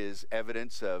fear is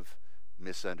evidence of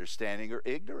misunderstanding or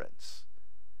ignorance.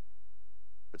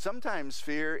 But sometimes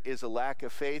fear is a lack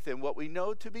of faith in what we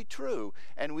know to be true,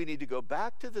 and we need to go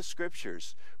back to the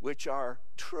scriptures, which are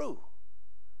true.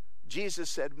 Jesus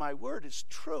said, "My word is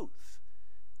truth."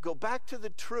 Go back to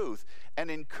the truth and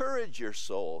encourage your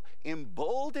soul,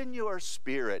 embolden your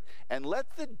spirit, and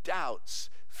let the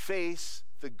doubts face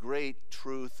the great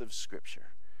truth of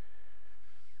Scripture.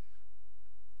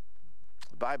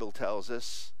 The Bible tells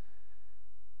us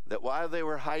that while they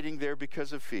were hiding there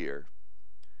because of fear,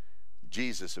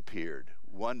 Jesus appeared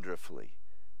wonderfully,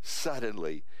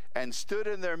 suddenly, and stood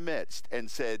in their midst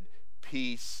and said,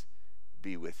 "Peace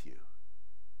be with you."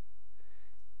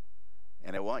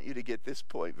 And I want you to get this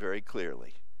point very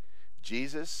clearly.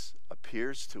 Jesus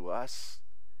appears to us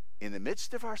in the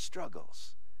midst of our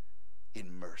struggles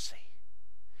in mercy.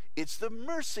 It's the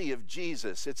mercy of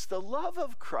Jesus, it's the love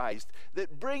of Christ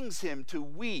that brings him to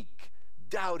weak,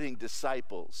 doubting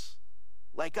disciples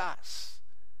like us.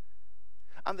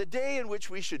 On the day in which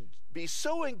we should be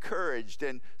so encouraged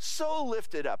and so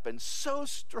lifted up and so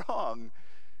strong,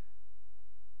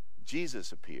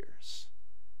 Jesus appears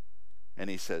and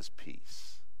he says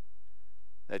peace.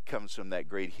 That comes from that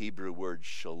great Hebrew word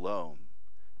shalom,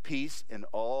 peace in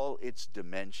all its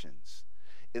dimensions.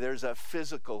 There's a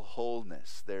physical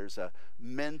wholeness, there's a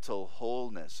mental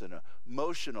wholeness, an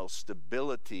emotional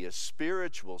stability, a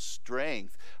spiritual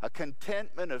strength, a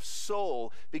contentment of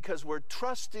soul, because we're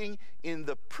trusting in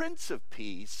the Prince of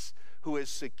Peace, who has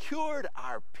secured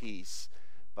our peace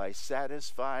by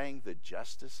satisfying the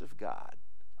justice of God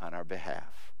on our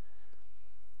behalf.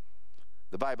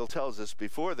 The Bible tells us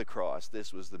before the cross,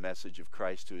 this was the message of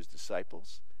Christ to his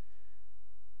disciples.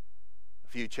 A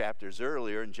few chapters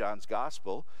earlier in John's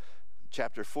Gospel,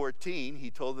 chapter 14,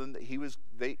 he told them that he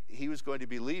was going to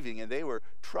be leaving, and they were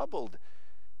troubled.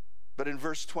 But in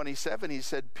verse 27, he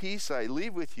said, "Peace I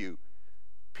leave with you,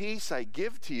 peace I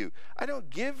give to you. I don't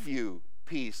give you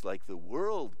peace like the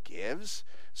world gives.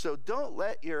 So don't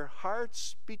let your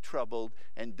hearts be troubled,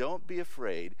 and don't be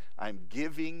afraid. I'm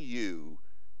giving you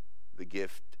the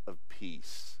gift of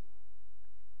peace."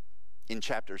 In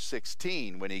chapter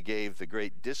 16, when he gave the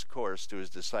great discourse to his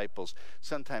disciples,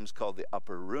 sometimes called the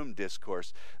Upper Room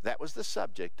Discourse, that was the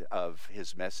subject of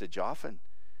his message often.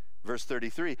 Verse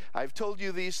 33, "I've told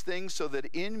you these things so that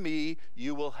in me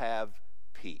you will have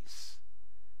peace."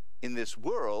 In this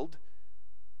world,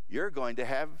 you're going to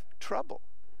have trouble,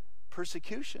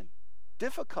 persecution,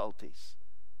 difficulties,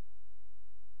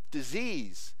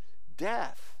 disease,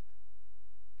 death,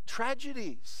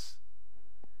 tragedies.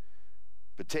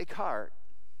 But take heart,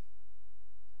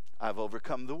 I've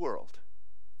overcome the world.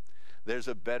 There's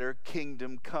a better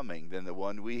kingdom coming than the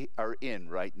one we are in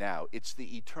right now. It's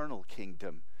the eternal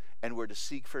kingdom, and we're to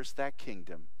seek first that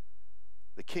kingdom,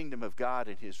 the kingdom of God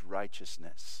and his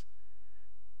righteousness.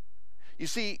 You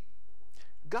see,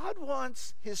 God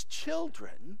wants his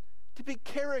children to be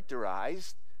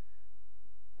characterized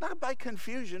not by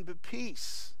confusion, but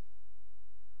peace.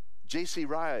 J.C.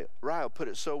 Ryle put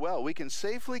it so well. We can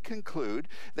safely conclude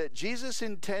that Jesus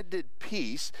intended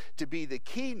peace to be the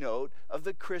keynote of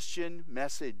the Christian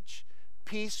message.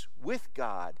 Peace with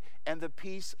God and the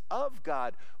peace of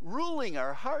God, ruling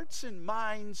our hearts and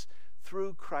minds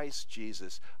through Christ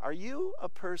Jesus. Are you a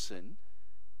person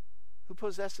who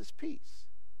possesses peace?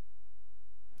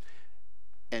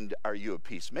 And are you a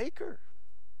peacemaker?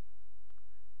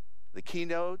 The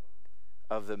keynote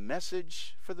of the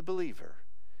message for the believer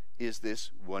is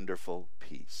this wonderful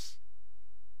peace.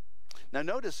 Now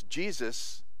notice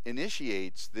Jesus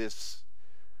initiates this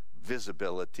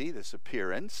visibility, this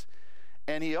appearance,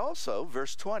 and he also,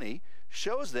 verse 20,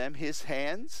 shows them his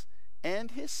hands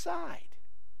and his side.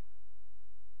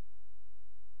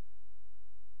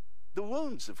 The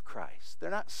wounds of Christ,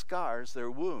 they're not scars, they're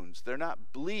wounds. They're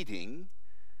not bleeding,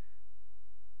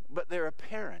 but they're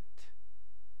apparent.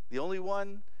 The only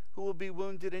one who will be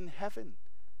wounded in heaven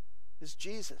is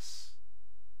Jesus.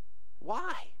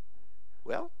 Why?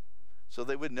 Well, so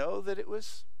they would know that it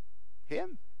was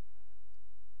him.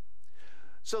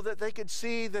 So that they could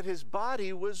see that his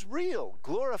body was real,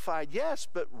 glorified, yes,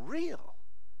 but real.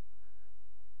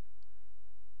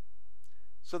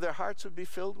 So their hearts would be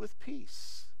filled with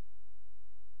peace.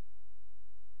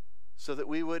 So that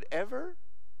we would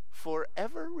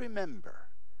forever remember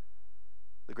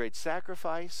the great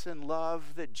sacrifice and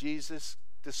love that Jesus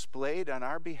displayed on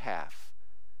our behalf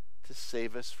to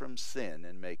save us from sin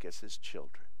and make us his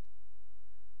children.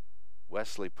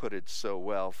 Wesley put it so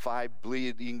well. 5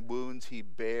 bleeding wounds he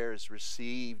bears,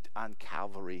 received on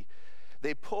Calvary.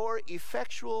 They pour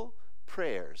effectual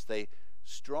prayers. They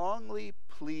strongly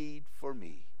plead for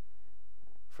me.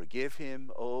 Forgive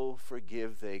him, oh,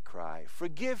 forgive, they cry.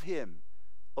 Forgive him,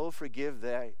 oh, forgive,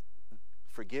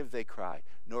 they cry.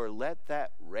 Nor let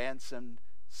that ransomed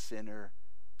sinner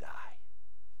die.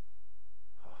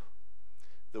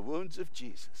 The wounds of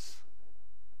Jesus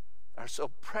are so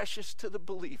precious to the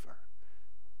believer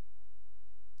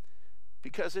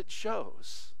because it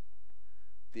shows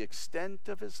the extent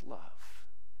of his love,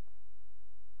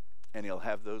 and he'll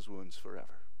have those wounds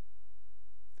forever.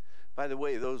 By the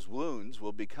way, those wounds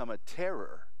will become a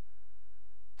terror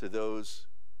to those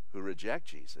who reject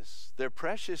Jesus. They're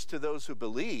precious to those who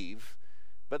believe,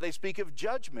 but they speak of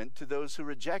judgment to those who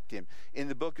reject him. In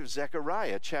the book of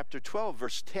Zechariah, chapter 12,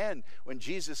 verse 10, when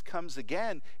Jesus comes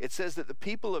again, it says that the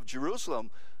people of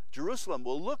Jerusalem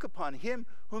will look upon him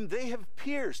whom they have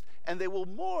pierced, and they will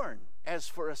mourn as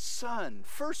for a son,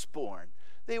 firstborn.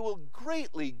 They will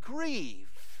greatly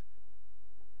grieve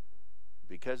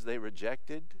because they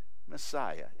rejected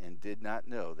Messiah and did not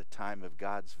know the time of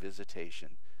God's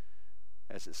visitation,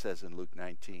 as it says in Luke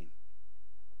 19.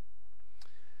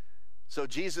 So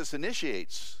Jesus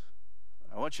initiates,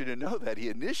 I want you to know that he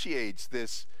initiates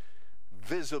this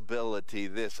visibility,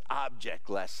 this object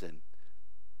lesson.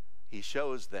 He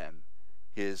shows them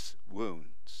his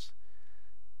wounds.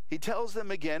 He tells them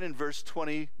again in verse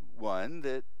 21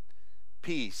 that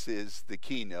peace is the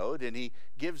keynote, and he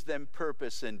gives them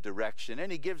purpose and direction,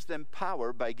 and he gives them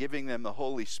power by giving them the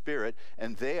Holy Spirit,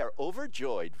 and they are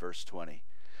overjoyed, verse 20.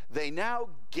 They now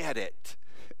get it.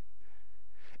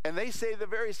 And they say the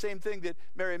very same thing that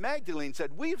Mary Magdalene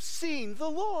said, we've seen the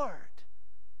Lord.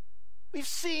 We've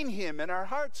seen him, and our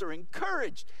hearts are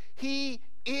encouraged. He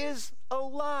is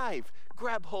alive.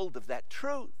 Grab hold of that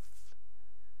truth.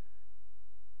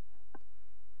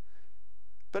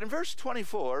 But in verse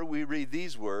 24, we read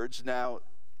these words. Now,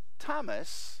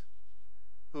 Thomas,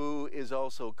 who is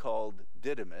also called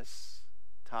Didymus,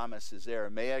 Thomas is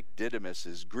Aramaic, Didymus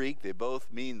is Greek. They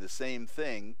both mean the same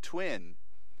thing, twin.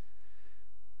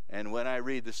 And when I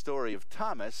read the story of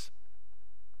Thomas,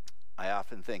 I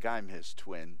often think I'm his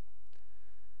twin.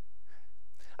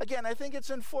 Again, I think it's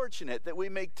unfortunate that we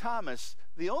make Thomas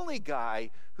the only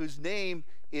guy whose name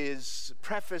is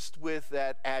prefaced with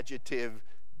that adjective,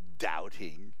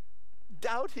 doubting.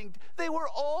 Doubting. They were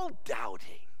all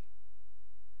doubting.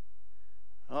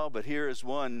 Oh, but here is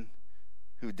one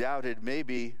who doubted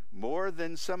maybe more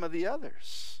than some of the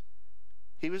others.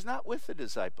 He was not with the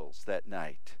disciples that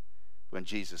night when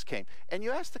Jesus came. And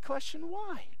you ask the question,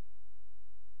 why?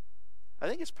 I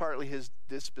think it's partly his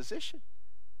disposition.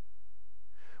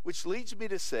 Which leads me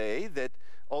to say that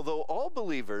although all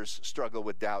believers struggle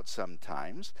with doubt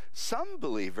sometimes, some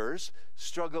believers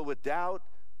struggle with doubt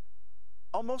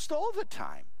almost all the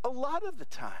time, a lot of the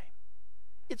time.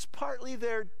 It's partly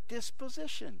their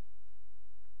disposition.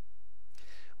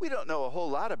 We don't know a whole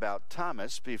lot about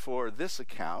Thomas before this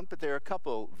account, but there are a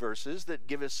couple verses that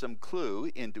give us some clue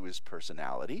into his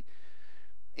personality.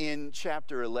 In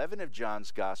chapter 11 of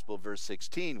John's Gospel, verse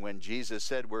 16, when Jesus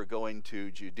said, we're going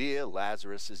to Judea,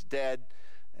 Lazarus is dead,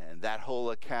 and that whole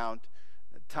account,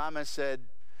 Thomas said,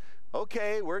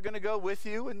 okay, we're going to go with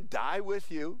you and die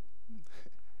with you.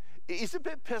 He's a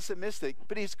bit pessimistic,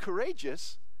 but he's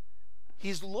courageous.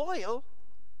 He's loyal.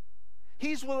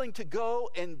 He's willing to go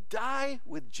and die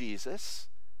with Jesus.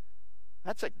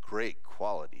 That's a great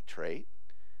quality trait.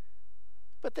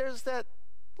 But there's that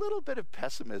little bit of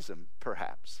pessimism,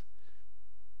 perhaps.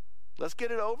 Let's get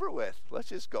it over with. Let's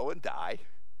just go and die.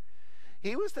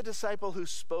 He was the disciple who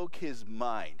spoke his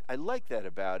mind. I like that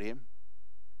about him.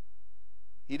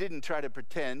 He didn't try to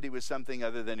pretend he was something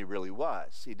other than he really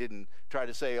was. He didn't try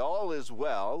to say all is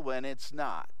well when it's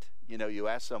not. You know, you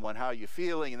ask someone, how are you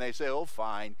feeling? And they say, oh,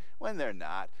 fine, when they're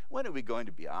not. When are we going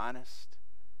to be honest?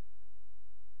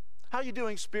 How are you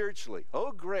doing spiritually?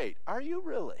 Oh, great. Are you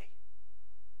really?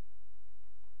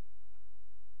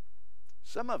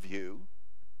 Some of you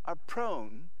are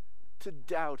prone to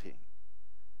doubting.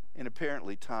 And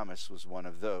apparently Thomas was one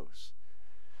of those.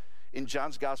 In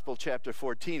John's Gospel, chapter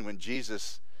 14, when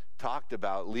Jesus talked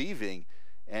about leaving,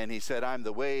 and he said, I'm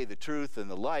the way, the truth,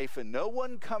 and the life, and no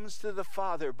one comes to the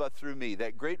Father but through me.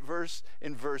 That great verse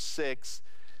in verse 6,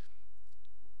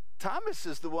 Thomas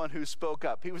is the one who spoke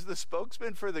up. He was the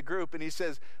spokesman for the group, and he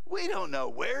says, we don't know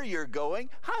where you're going.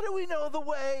 How do we know the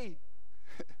way?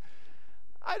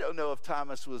 I don't know if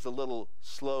Thomas was a little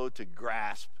slow to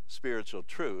grasp spiritual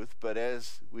truth, but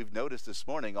as we've noticed this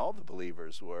morning, all the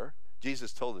believers were.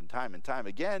 Jesus told him time and time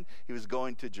again he was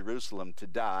going to Jerusalem to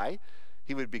die.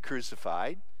 He would be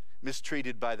crucified,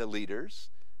 mistreated by the leaders.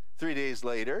 3 days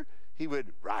later, he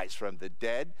would rise from the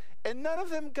dead, and none of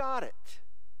them got it,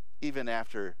 even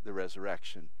after the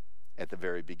resurrection at the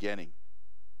very beginning.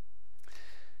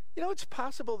 You know, it's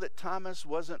possible that Thomas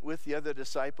wasn't with the other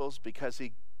disciples because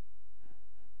he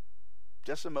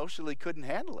just emotionally couldn't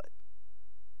handle it.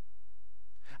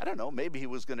 I don't know, maybe he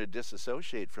was going to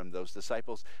disassociate from those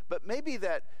disciples, but maybe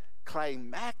that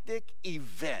climactic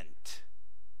event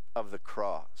of the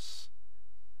cross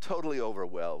totally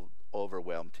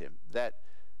overwhelmed him. That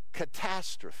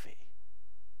catastrophe.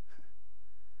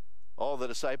 All the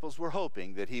disciples were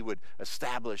hoping that he would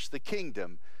establish the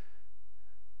kingdom,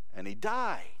 and he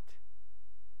died.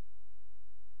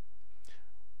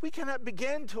 We cannot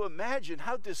begin to imagine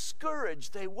how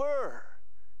discouraged they were.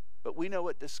 But we know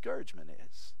what discouragement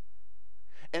is.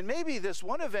 And maybe this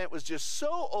one event was just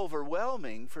so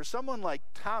overwhelming for someone like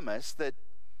Thomas that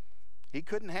he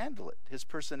couldn't handle it. His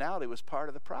personality was part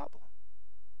of the problem.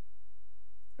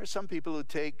 There are some people who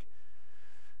take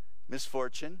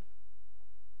misfortune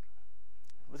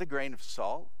with a grain of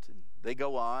salt, and they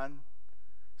go on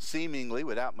seemingly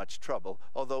without much trouble,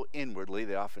 although inwardly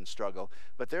they often struggle.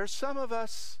 But there are some of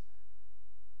us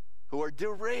who are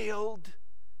derailed,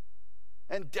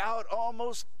 and doubt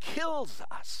almost kills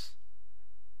us.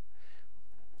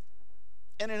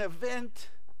 In an event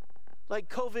like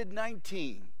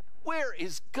COVID-19, Where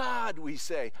is God, we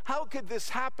say? How could this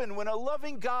happen when a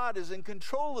loving God is in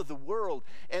control of the world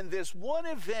and this one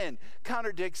event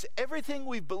contradicts everything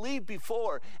we've believed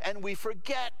before, and we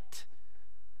forget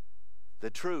the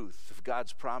truth of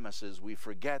God's promises? We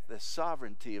forget the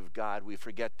sovereignty of God. We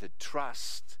forget to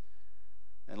trust.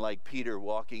 And like Peter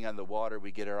walking on the water,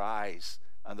 we get our eyes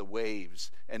on the waves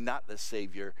and not the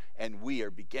Savior, and we are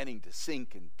beginning to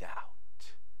sink in doubt.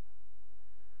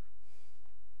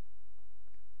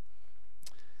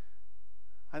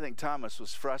 I think Thomas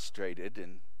was frustrated,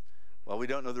 and while we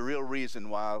don't know the real reason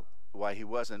why he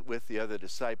wasn't with the other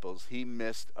disciples, he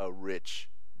missed a rich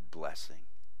blessing.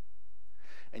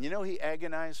 And you know, he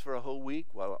agonized for a whole week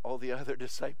while all the other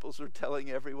disciples were telling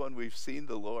everyone, we've seen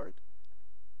the Lord.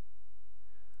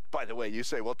 By the way, you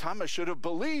say, well, Thomas should have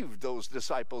believed those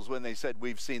disciples when they said,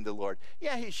 we've seen the Lord.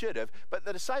 Yeah, he should have, but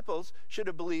the disciples should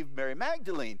have believed Mary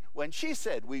Magdalene when she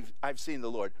said, I've seen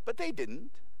the Lord, but they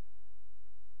didn't.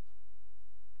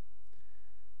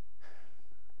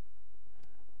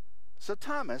 So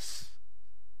Thomas,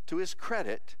 to his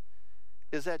credit,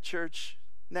 is at church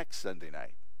next Sunday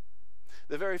night.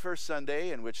 The very first Sunday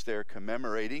in which they're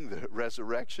commemorating the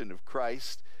resurrection of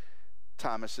Christ,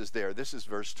 Thomas is there. This is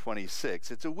verse 26.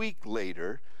 It's a week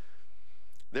later.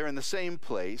 They're in the same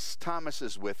place. Thomas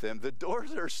is with them. The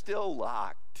doors are still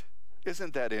locked.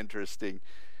 Isn't that interesting?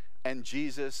 And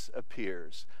Jesus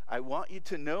appears. I want you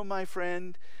to know, my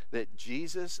friend, that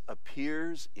Jesus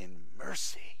appears in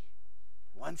mercy.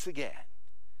 Once again,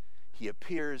 he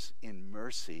appears in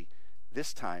mercy,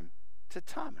 this time to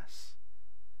Thomas.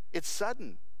 It's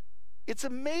sudden. It's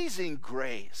amazing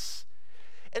grace.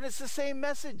 And it's the same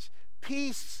message.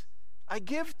 Peace I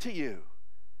give to you.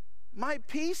 My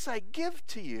peace I give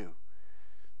to you.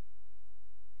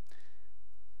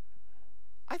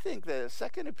 I think the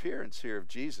second appearance here of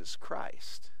Jesus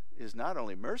Christ is not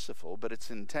only merciful, but it's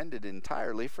intended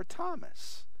entirely for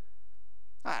Thomas.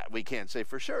 We can't say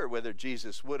for sure whether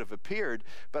Jesus would have appeared,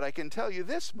 but I can tell you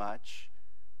this much.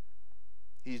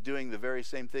 He's doing the very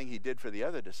same thing he did for the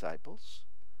other disciples.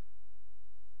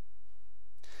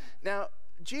 Now,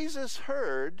 Jesus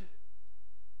heard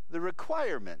the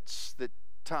requirements that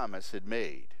Thomas had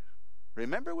made.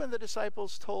 Remember when the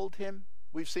disciples told him,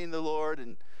 we've seen the Lord,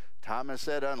 and Thomas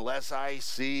said, unless I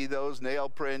see those nail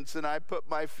prints and I put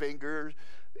my finger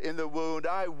in the wound,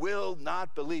 I will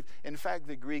not believe. In fact,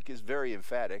 the Greek is very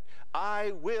emphatic.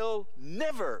 I will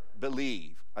never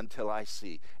believe until I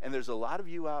see. And there's a lot of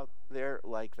you out there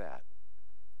like that.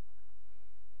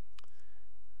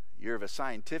 You're of a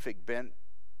scientific bent.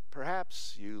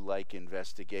 Perhaps you like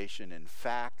investigation and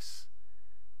facts,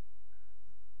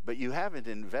 but you haven't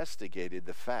investigated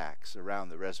the facts around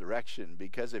the resurrection,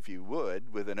 because if you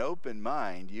would, with an open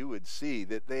mind, you would see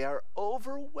that they are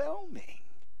overwhelming.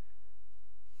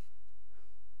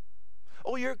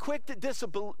 Oh, you're quick to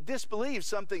disbelieve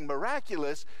something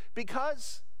miraculous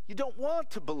because you don't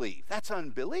want to believe. That's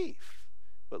unbelief.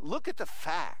 But look at the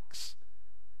facts.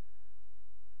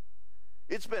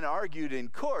 It's been argued in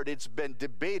court. It's been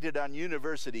debated on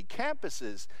university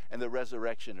campuses. And the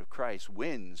resurrection of Christ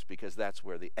wins because that's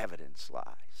where the evidence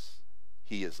lies.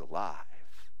 He is alive.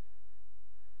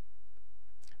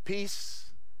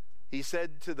 Peace, he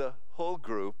said to the whole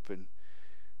group. And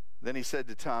then he said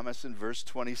to Thomas in verse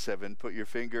 27, put your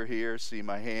finger here, see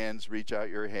my hands, reach out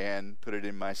your hand, put it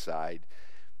in my side.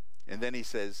 And then he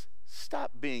says,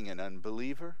 stop being an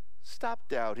unbeliever, stop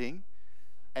doubting,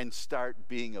 and start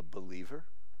being a believer.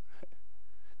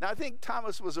 Now, I think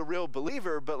Thomas was a real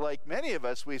believer, but like many of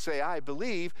us, we say, I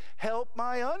believe, help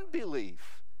my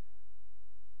unbelief.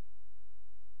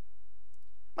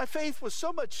 My faith was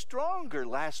so much stronger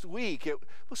last week. It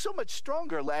was so much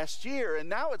stronger last year, and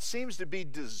now it seems to be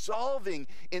dissolving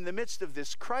in the midst of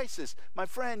this crisis. My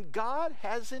friend, God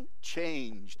hasn't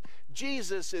changed.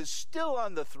 Jesus is still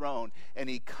on the throne, and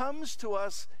he comes to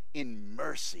us in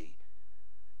mercy.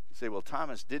 You say, well,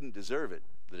 Thomas didn't deserve it.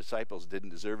 The disciples didn't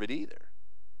deserve it either.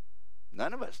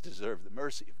 None of us deserve the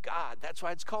mercy of God. That's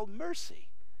why it's called mercy.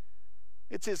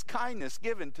 It's his kindness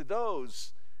given to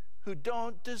those who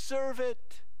don't deserve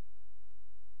it.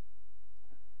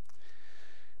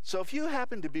 So if you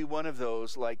happen to be one of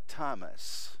those like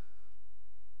Thomas,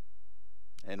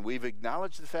 and we've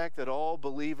acknowledged the fact that all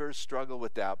believers struggle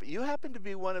with doubt, but you happen to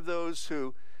be one of those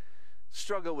who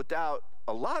struggle with doubt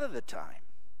a lot of the time,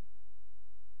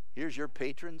 here's your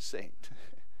patron saint,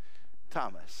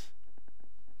 Thomas.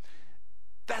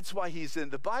 That's why he's in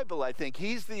the Bible, I think.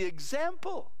 He's the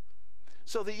example,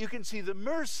 so that you can see the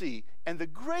mercy and the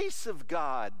grace of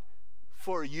God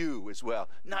for you as well.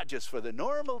 Not just for the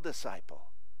normal disciple,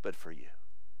 but for you.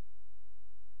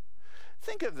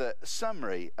 Think of the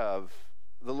summary of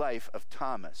the life of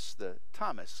Thomas, the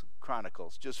Thomas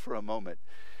Chronicles, just for a moment.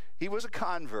 He was a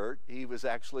convert. He was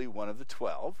actually one of the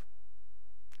 12,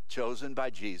 chosen by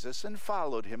Jesus, and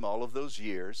followed him all of those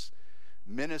years,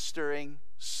 ministering,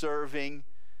 serving,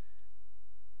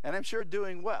 and I'm sure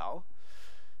doing well.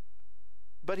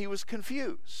 But he was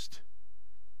confused,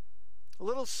 a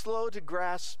little slow to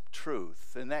grasp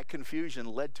truth, and that confusion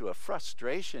led to a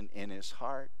frustration in his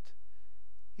heart.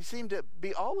 He seemed to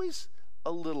be always a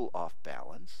little off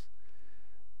balance.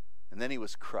 And then he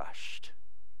was crushed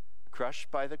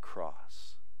by the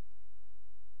cross.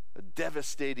 A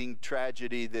devastating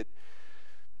tragedy that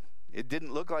it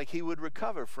didn't look like he would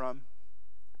recover from.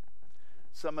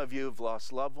 Some of you have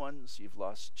lost loved ones, you've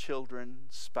lost children,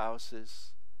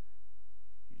 spouses.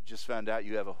 You just found out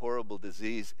you have a horrible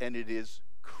disease, and it is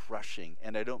crushing.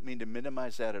 And I don't mean to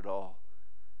minimize that at all.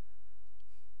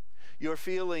 You're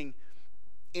feeling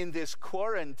in this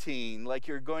quarantine like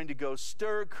you're going to go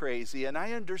stir crazy, and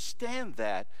I understand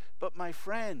that. But my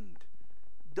friend,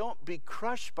 don't be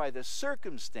crushed by the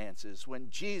circumstances when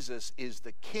Jesus is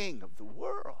the King of the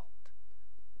world.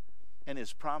 And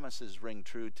his promises ring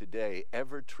true today,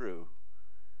 ever true.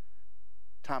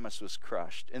 Thomas was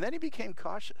crushed, and then he became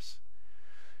cautious.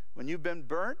 When you've been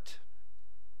burnt,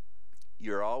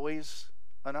 you're always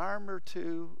an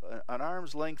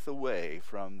arm's length away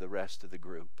from the rest of the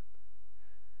group.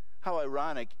 How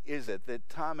ironic is it that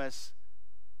Thomas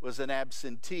was an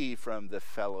absentee from the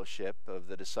fellowship of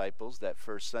the disciples that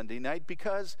first Sunday night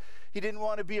because he didn't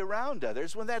want to be around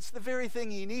others when that's the very thing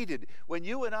he needed. When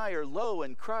you and I are low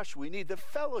and crushed, we need the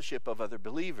fellowship of other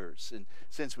believers. And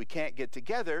since we can't get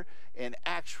together in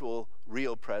actual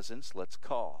real presence, let's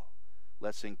call,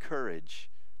 let's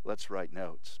encourage, let's write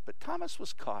notes. But Thomas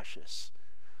was cautious.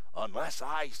 Unless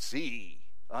I see,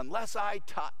 unless I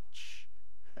touch.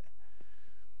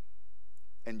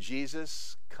 And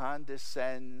Jesus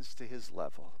condescends to his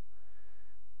level.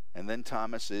 And then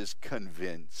Thomas is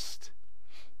convinced.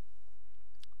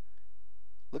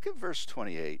 Look at verse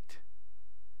 28.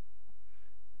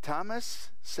 Thomas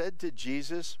said to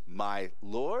Jesus, "My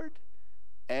Lord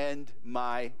and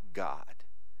my God."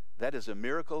 That is a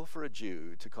miracle for a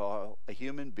Jew to call a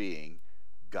human being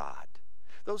God.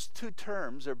 Those two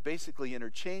terms are basically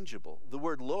interchangeable. The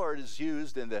word Lord is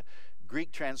used in the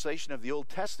Greek translation of the Old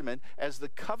Testament as the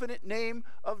covenant name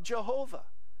of Jehovah.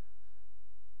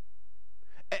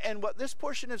 And what this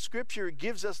portion of Scripture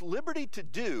gives us liberty to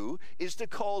do is to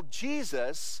call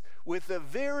Jesus with a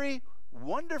very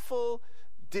wonderful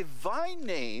divine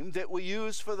name that we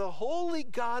use for the holy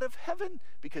God of heaven,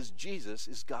 because Jesus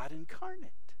is God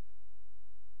incarnate.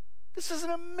 This is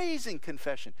an amazing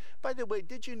confession. By the way,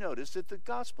 did you notice that the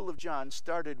Gospel of John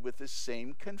started with the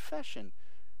same confession?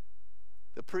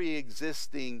 The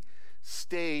pre-existing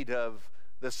state of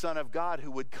the Son of God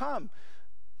who would come.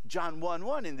 John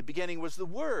 1:1, in the beginning was the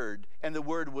Word, and the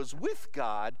Word was with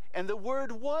God, and the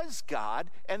Word was God,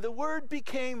 and the Word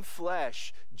became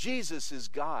flesh. Jesus is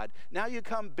God. Now you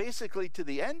come basically to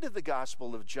the end of the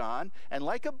Gospel of John, and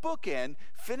like a bookend,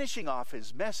 finishing off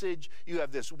his message, you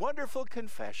have this wonderful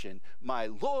confession, my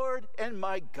Lord and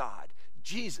my God.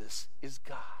 Jesus is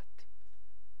God.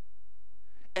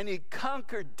 And he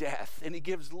conquered death, and he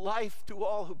gives life to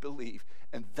all who believe.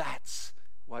 And that's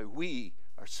why we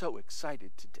are so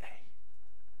excited today.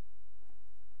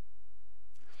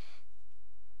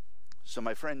 So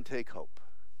my friend, take hope.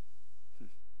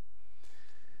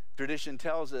 Tradition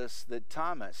tells us that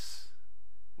Thomas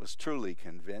was truly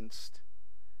convinced.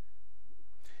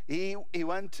 He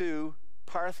went to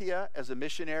Parthia as a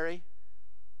missionary,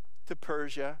 to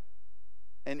Persia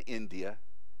and India.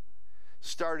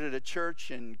 Started a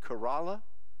church in Kerala,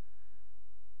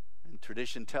 and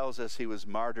tradition tells us he was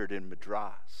martyred in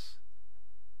Madras.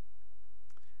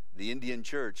 The Indian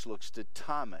church looks to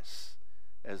Thomas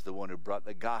as the one who brought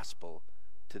the gospel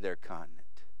to their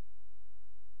continent.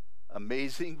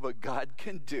 Amazing what God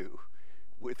can do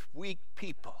with weak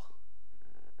people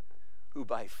who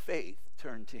by faith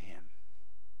turn to him.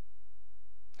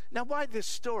 Now, why this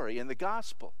story in the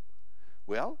gospel?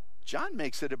 Well, John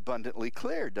makes it abundantly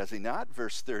clear, does he not?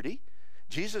 Verse 30,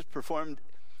 Jesus performed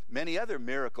many other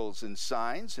miracles and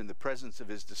signs in the presence of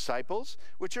his disciples,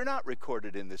 which are not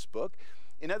recorded in this book.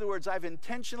 In other words, I've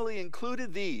intentionally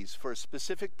included these for a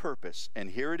specific purpose.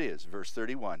 And here it is, verse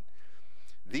 31.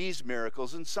 These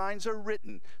miracles and signs are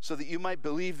written so that you might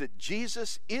believe that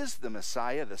Jesus is the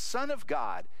Messiah, the Son of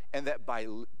God, and that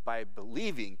by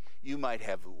believing you might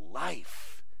have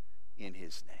life in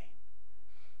his name.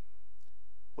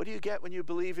 What do you get when you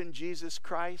believe in Jesus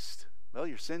Christ? Well,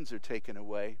 your sins are taken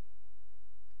away.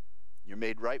 You're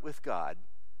made right with God.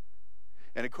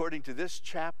 And according to this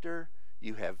chapter,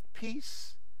 you have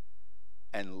peace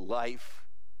and life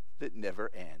that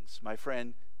never ends. My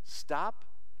friend, stop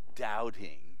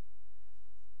doubting,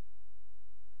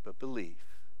 but believe.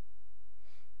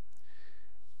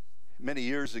 Many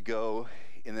years ago,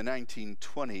 in the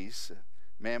 1920s, a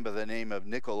man by the name of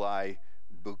Nikolai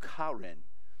Bukharin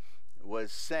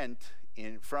was sent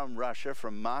from Russia,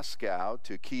 from Moscow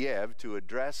to Kiev, to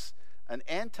address an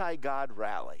anti-God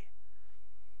rally.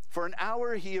 For an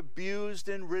hour, he abused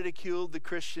and ridiculed the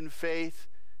Christian faith,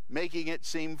 making it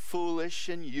seem foolish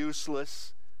and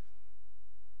useless.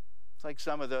 It's like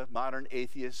some of the modern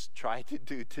atheists try to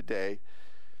do today.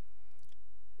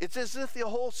 It's as if the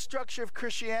whole structure of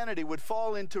Christianity would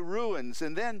fall into ruins.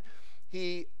 And then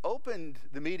he opened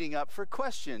the meeting up for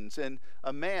questions, and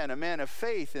a man of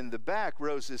faith in the back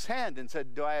rose his hand and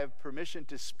said, "Do I have permission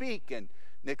to speak?" And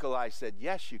Nikolai said,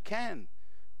 "Yes, you can."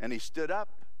 And he stood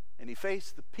up and he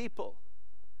faced the people.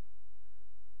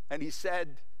 And he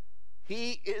said,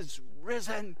 "He is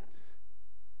risen."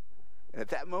 And at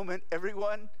that moment,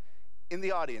 everyone in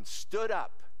the audience stood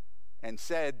up and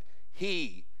said,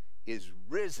 "He is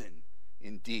risen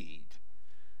indeed."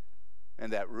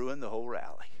 And that ruined the whole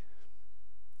rally.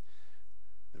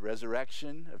 The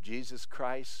resurrection of Jesus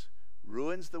Christ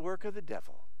ruins the work of the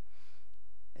devil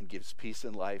and gives peace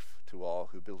and life to all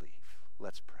who believe.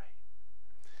 Let's pray.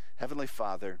 Heavenly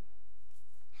Father,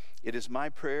 it is my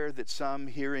prayer that some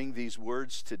hearing these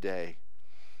words today,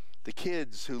 the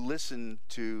kids who listen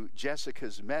to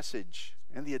Jessica's message,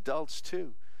 and the adults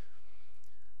too,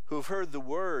 who've heard the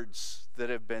words that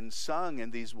have been sung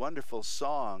in these wonderful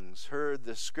songs, heard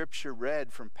the scripture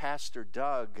read from Pastor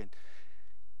Doug, and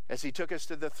as he took us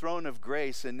to the throne of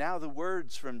grace, and now the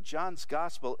words from John's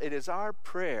gospel, it is our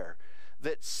prayer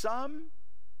that some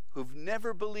who've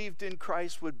never believed in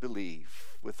Christ would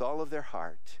believe with all of their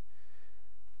heart,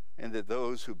 and that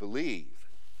those who believe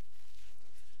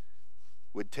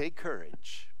would take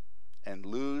courage and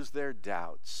lose their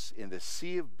doubts in the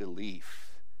sea of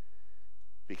belief,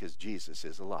 because Jesus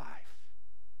is alive.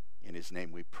 In his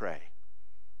name we pray.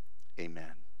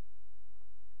 Amen.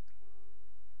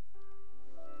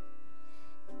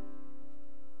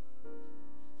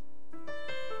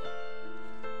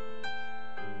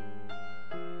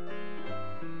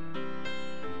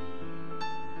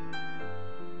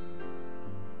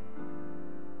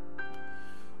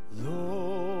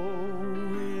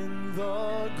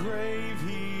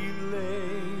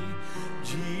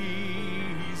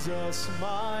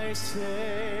 My Savior,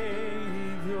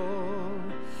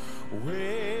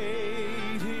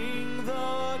 waiting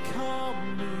the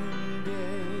coming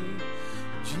day,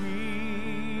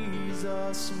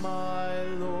 Jesus my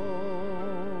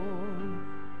Lord.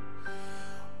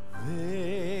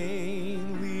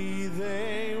 Vainly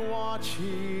they watch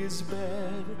his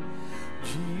bed,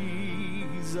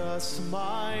 Jesus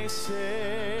my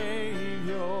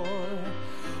Savior,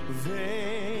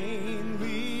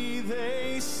 vainly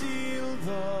they seal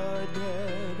the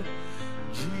dead,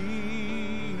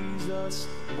 Jesus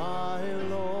my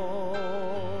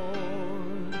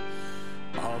Lord.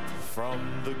 Up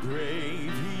from the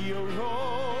grave he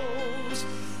arose,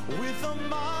 with a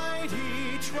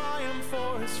mighty triumph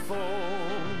for his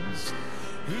foes.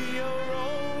 He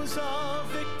arose a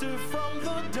victor from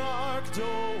the dark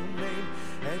domain,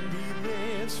 and he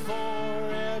lives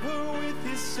forever with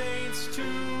his saints to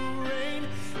reign.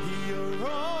 He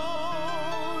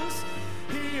arose,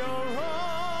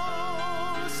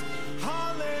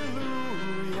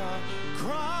 hallelujah,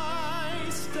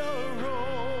 Christ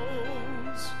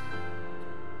arose.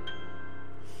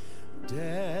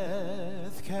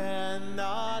 Death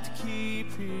cannot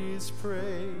keep his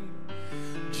prey,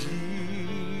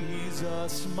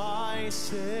 Jesus my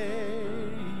Savior.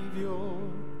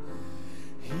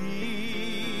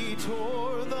 He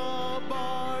tore the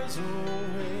bars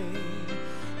away,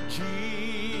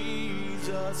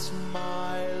 Jesus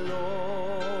my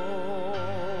Lord.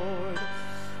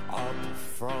 Up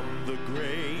from the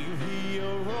grave he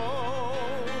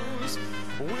arose,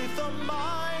 with a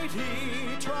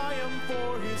mighty triumph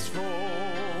for his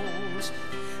foes.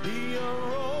 He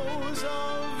arose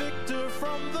a victor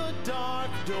from the dark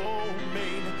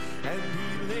domain, and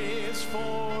he lives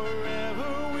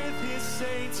forever with his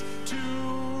saints to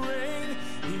reign.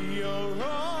 He arose,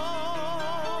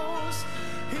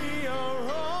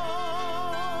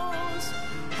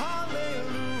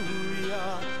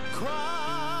 hallelujah,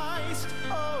 Christ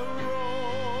arose.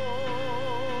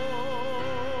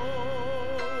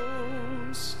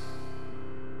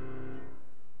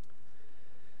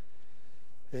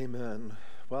 Amen.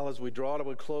 Well, as we draw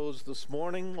to a close this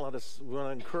morning, we want to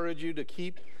encourage you to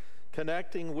keep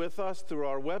connecting with us through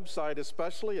our website,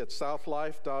 especially at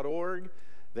southlife.org.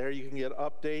 There you can get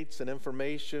updates and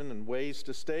information and ways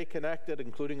to stay connected,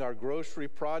 including our grocery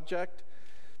project,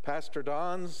 Pastor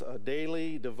Don's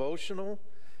daily devotional.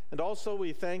 And also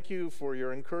we thank you for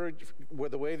your encouragement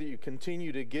with the way that you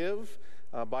continue to give.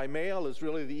 By mail is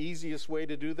really the easiest way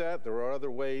to do that. There are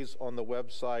other ways on the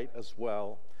website as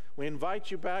well. We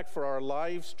invite you back for our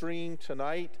live stream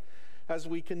tonight as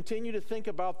we continue to think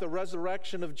about the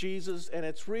resurrection of Jesus and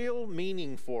its real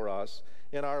meaning for us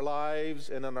in our lives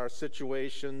and in our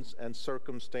situations and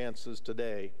circumstances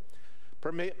today.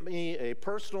 Permit me a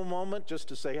personal moment just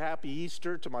to say Happy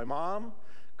Easter to my mom.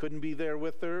 Couldn't be there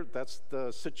with her. That's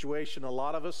the situation a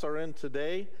lot of us are in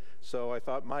today. So I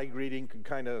thought my greeting could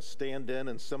kind of stand in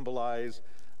and symbolize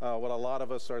what a lot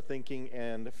of us are thinking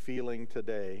and feeling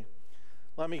today.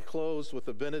 Let me close with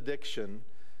a benediction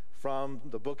from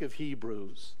the book of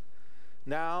Hebrews.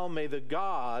 Now may the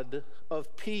God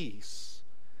of peace,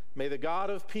 who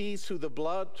through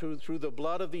the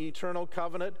blood of the eternal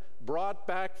covenant brought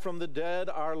back from the dead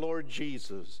our Lord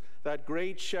Jesus, that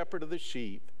great shepherd of the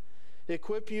sheep,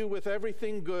 equip you with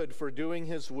everything good for doing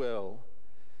his will.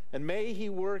 And may he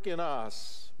work in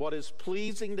us what is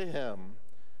pleasing to him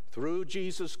through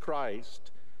Jesus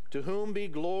Christ, to whom be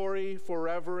glory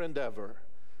forever and ever.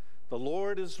 The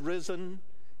Lord is risen.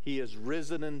 He is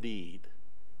risen indeed.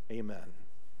 Amen.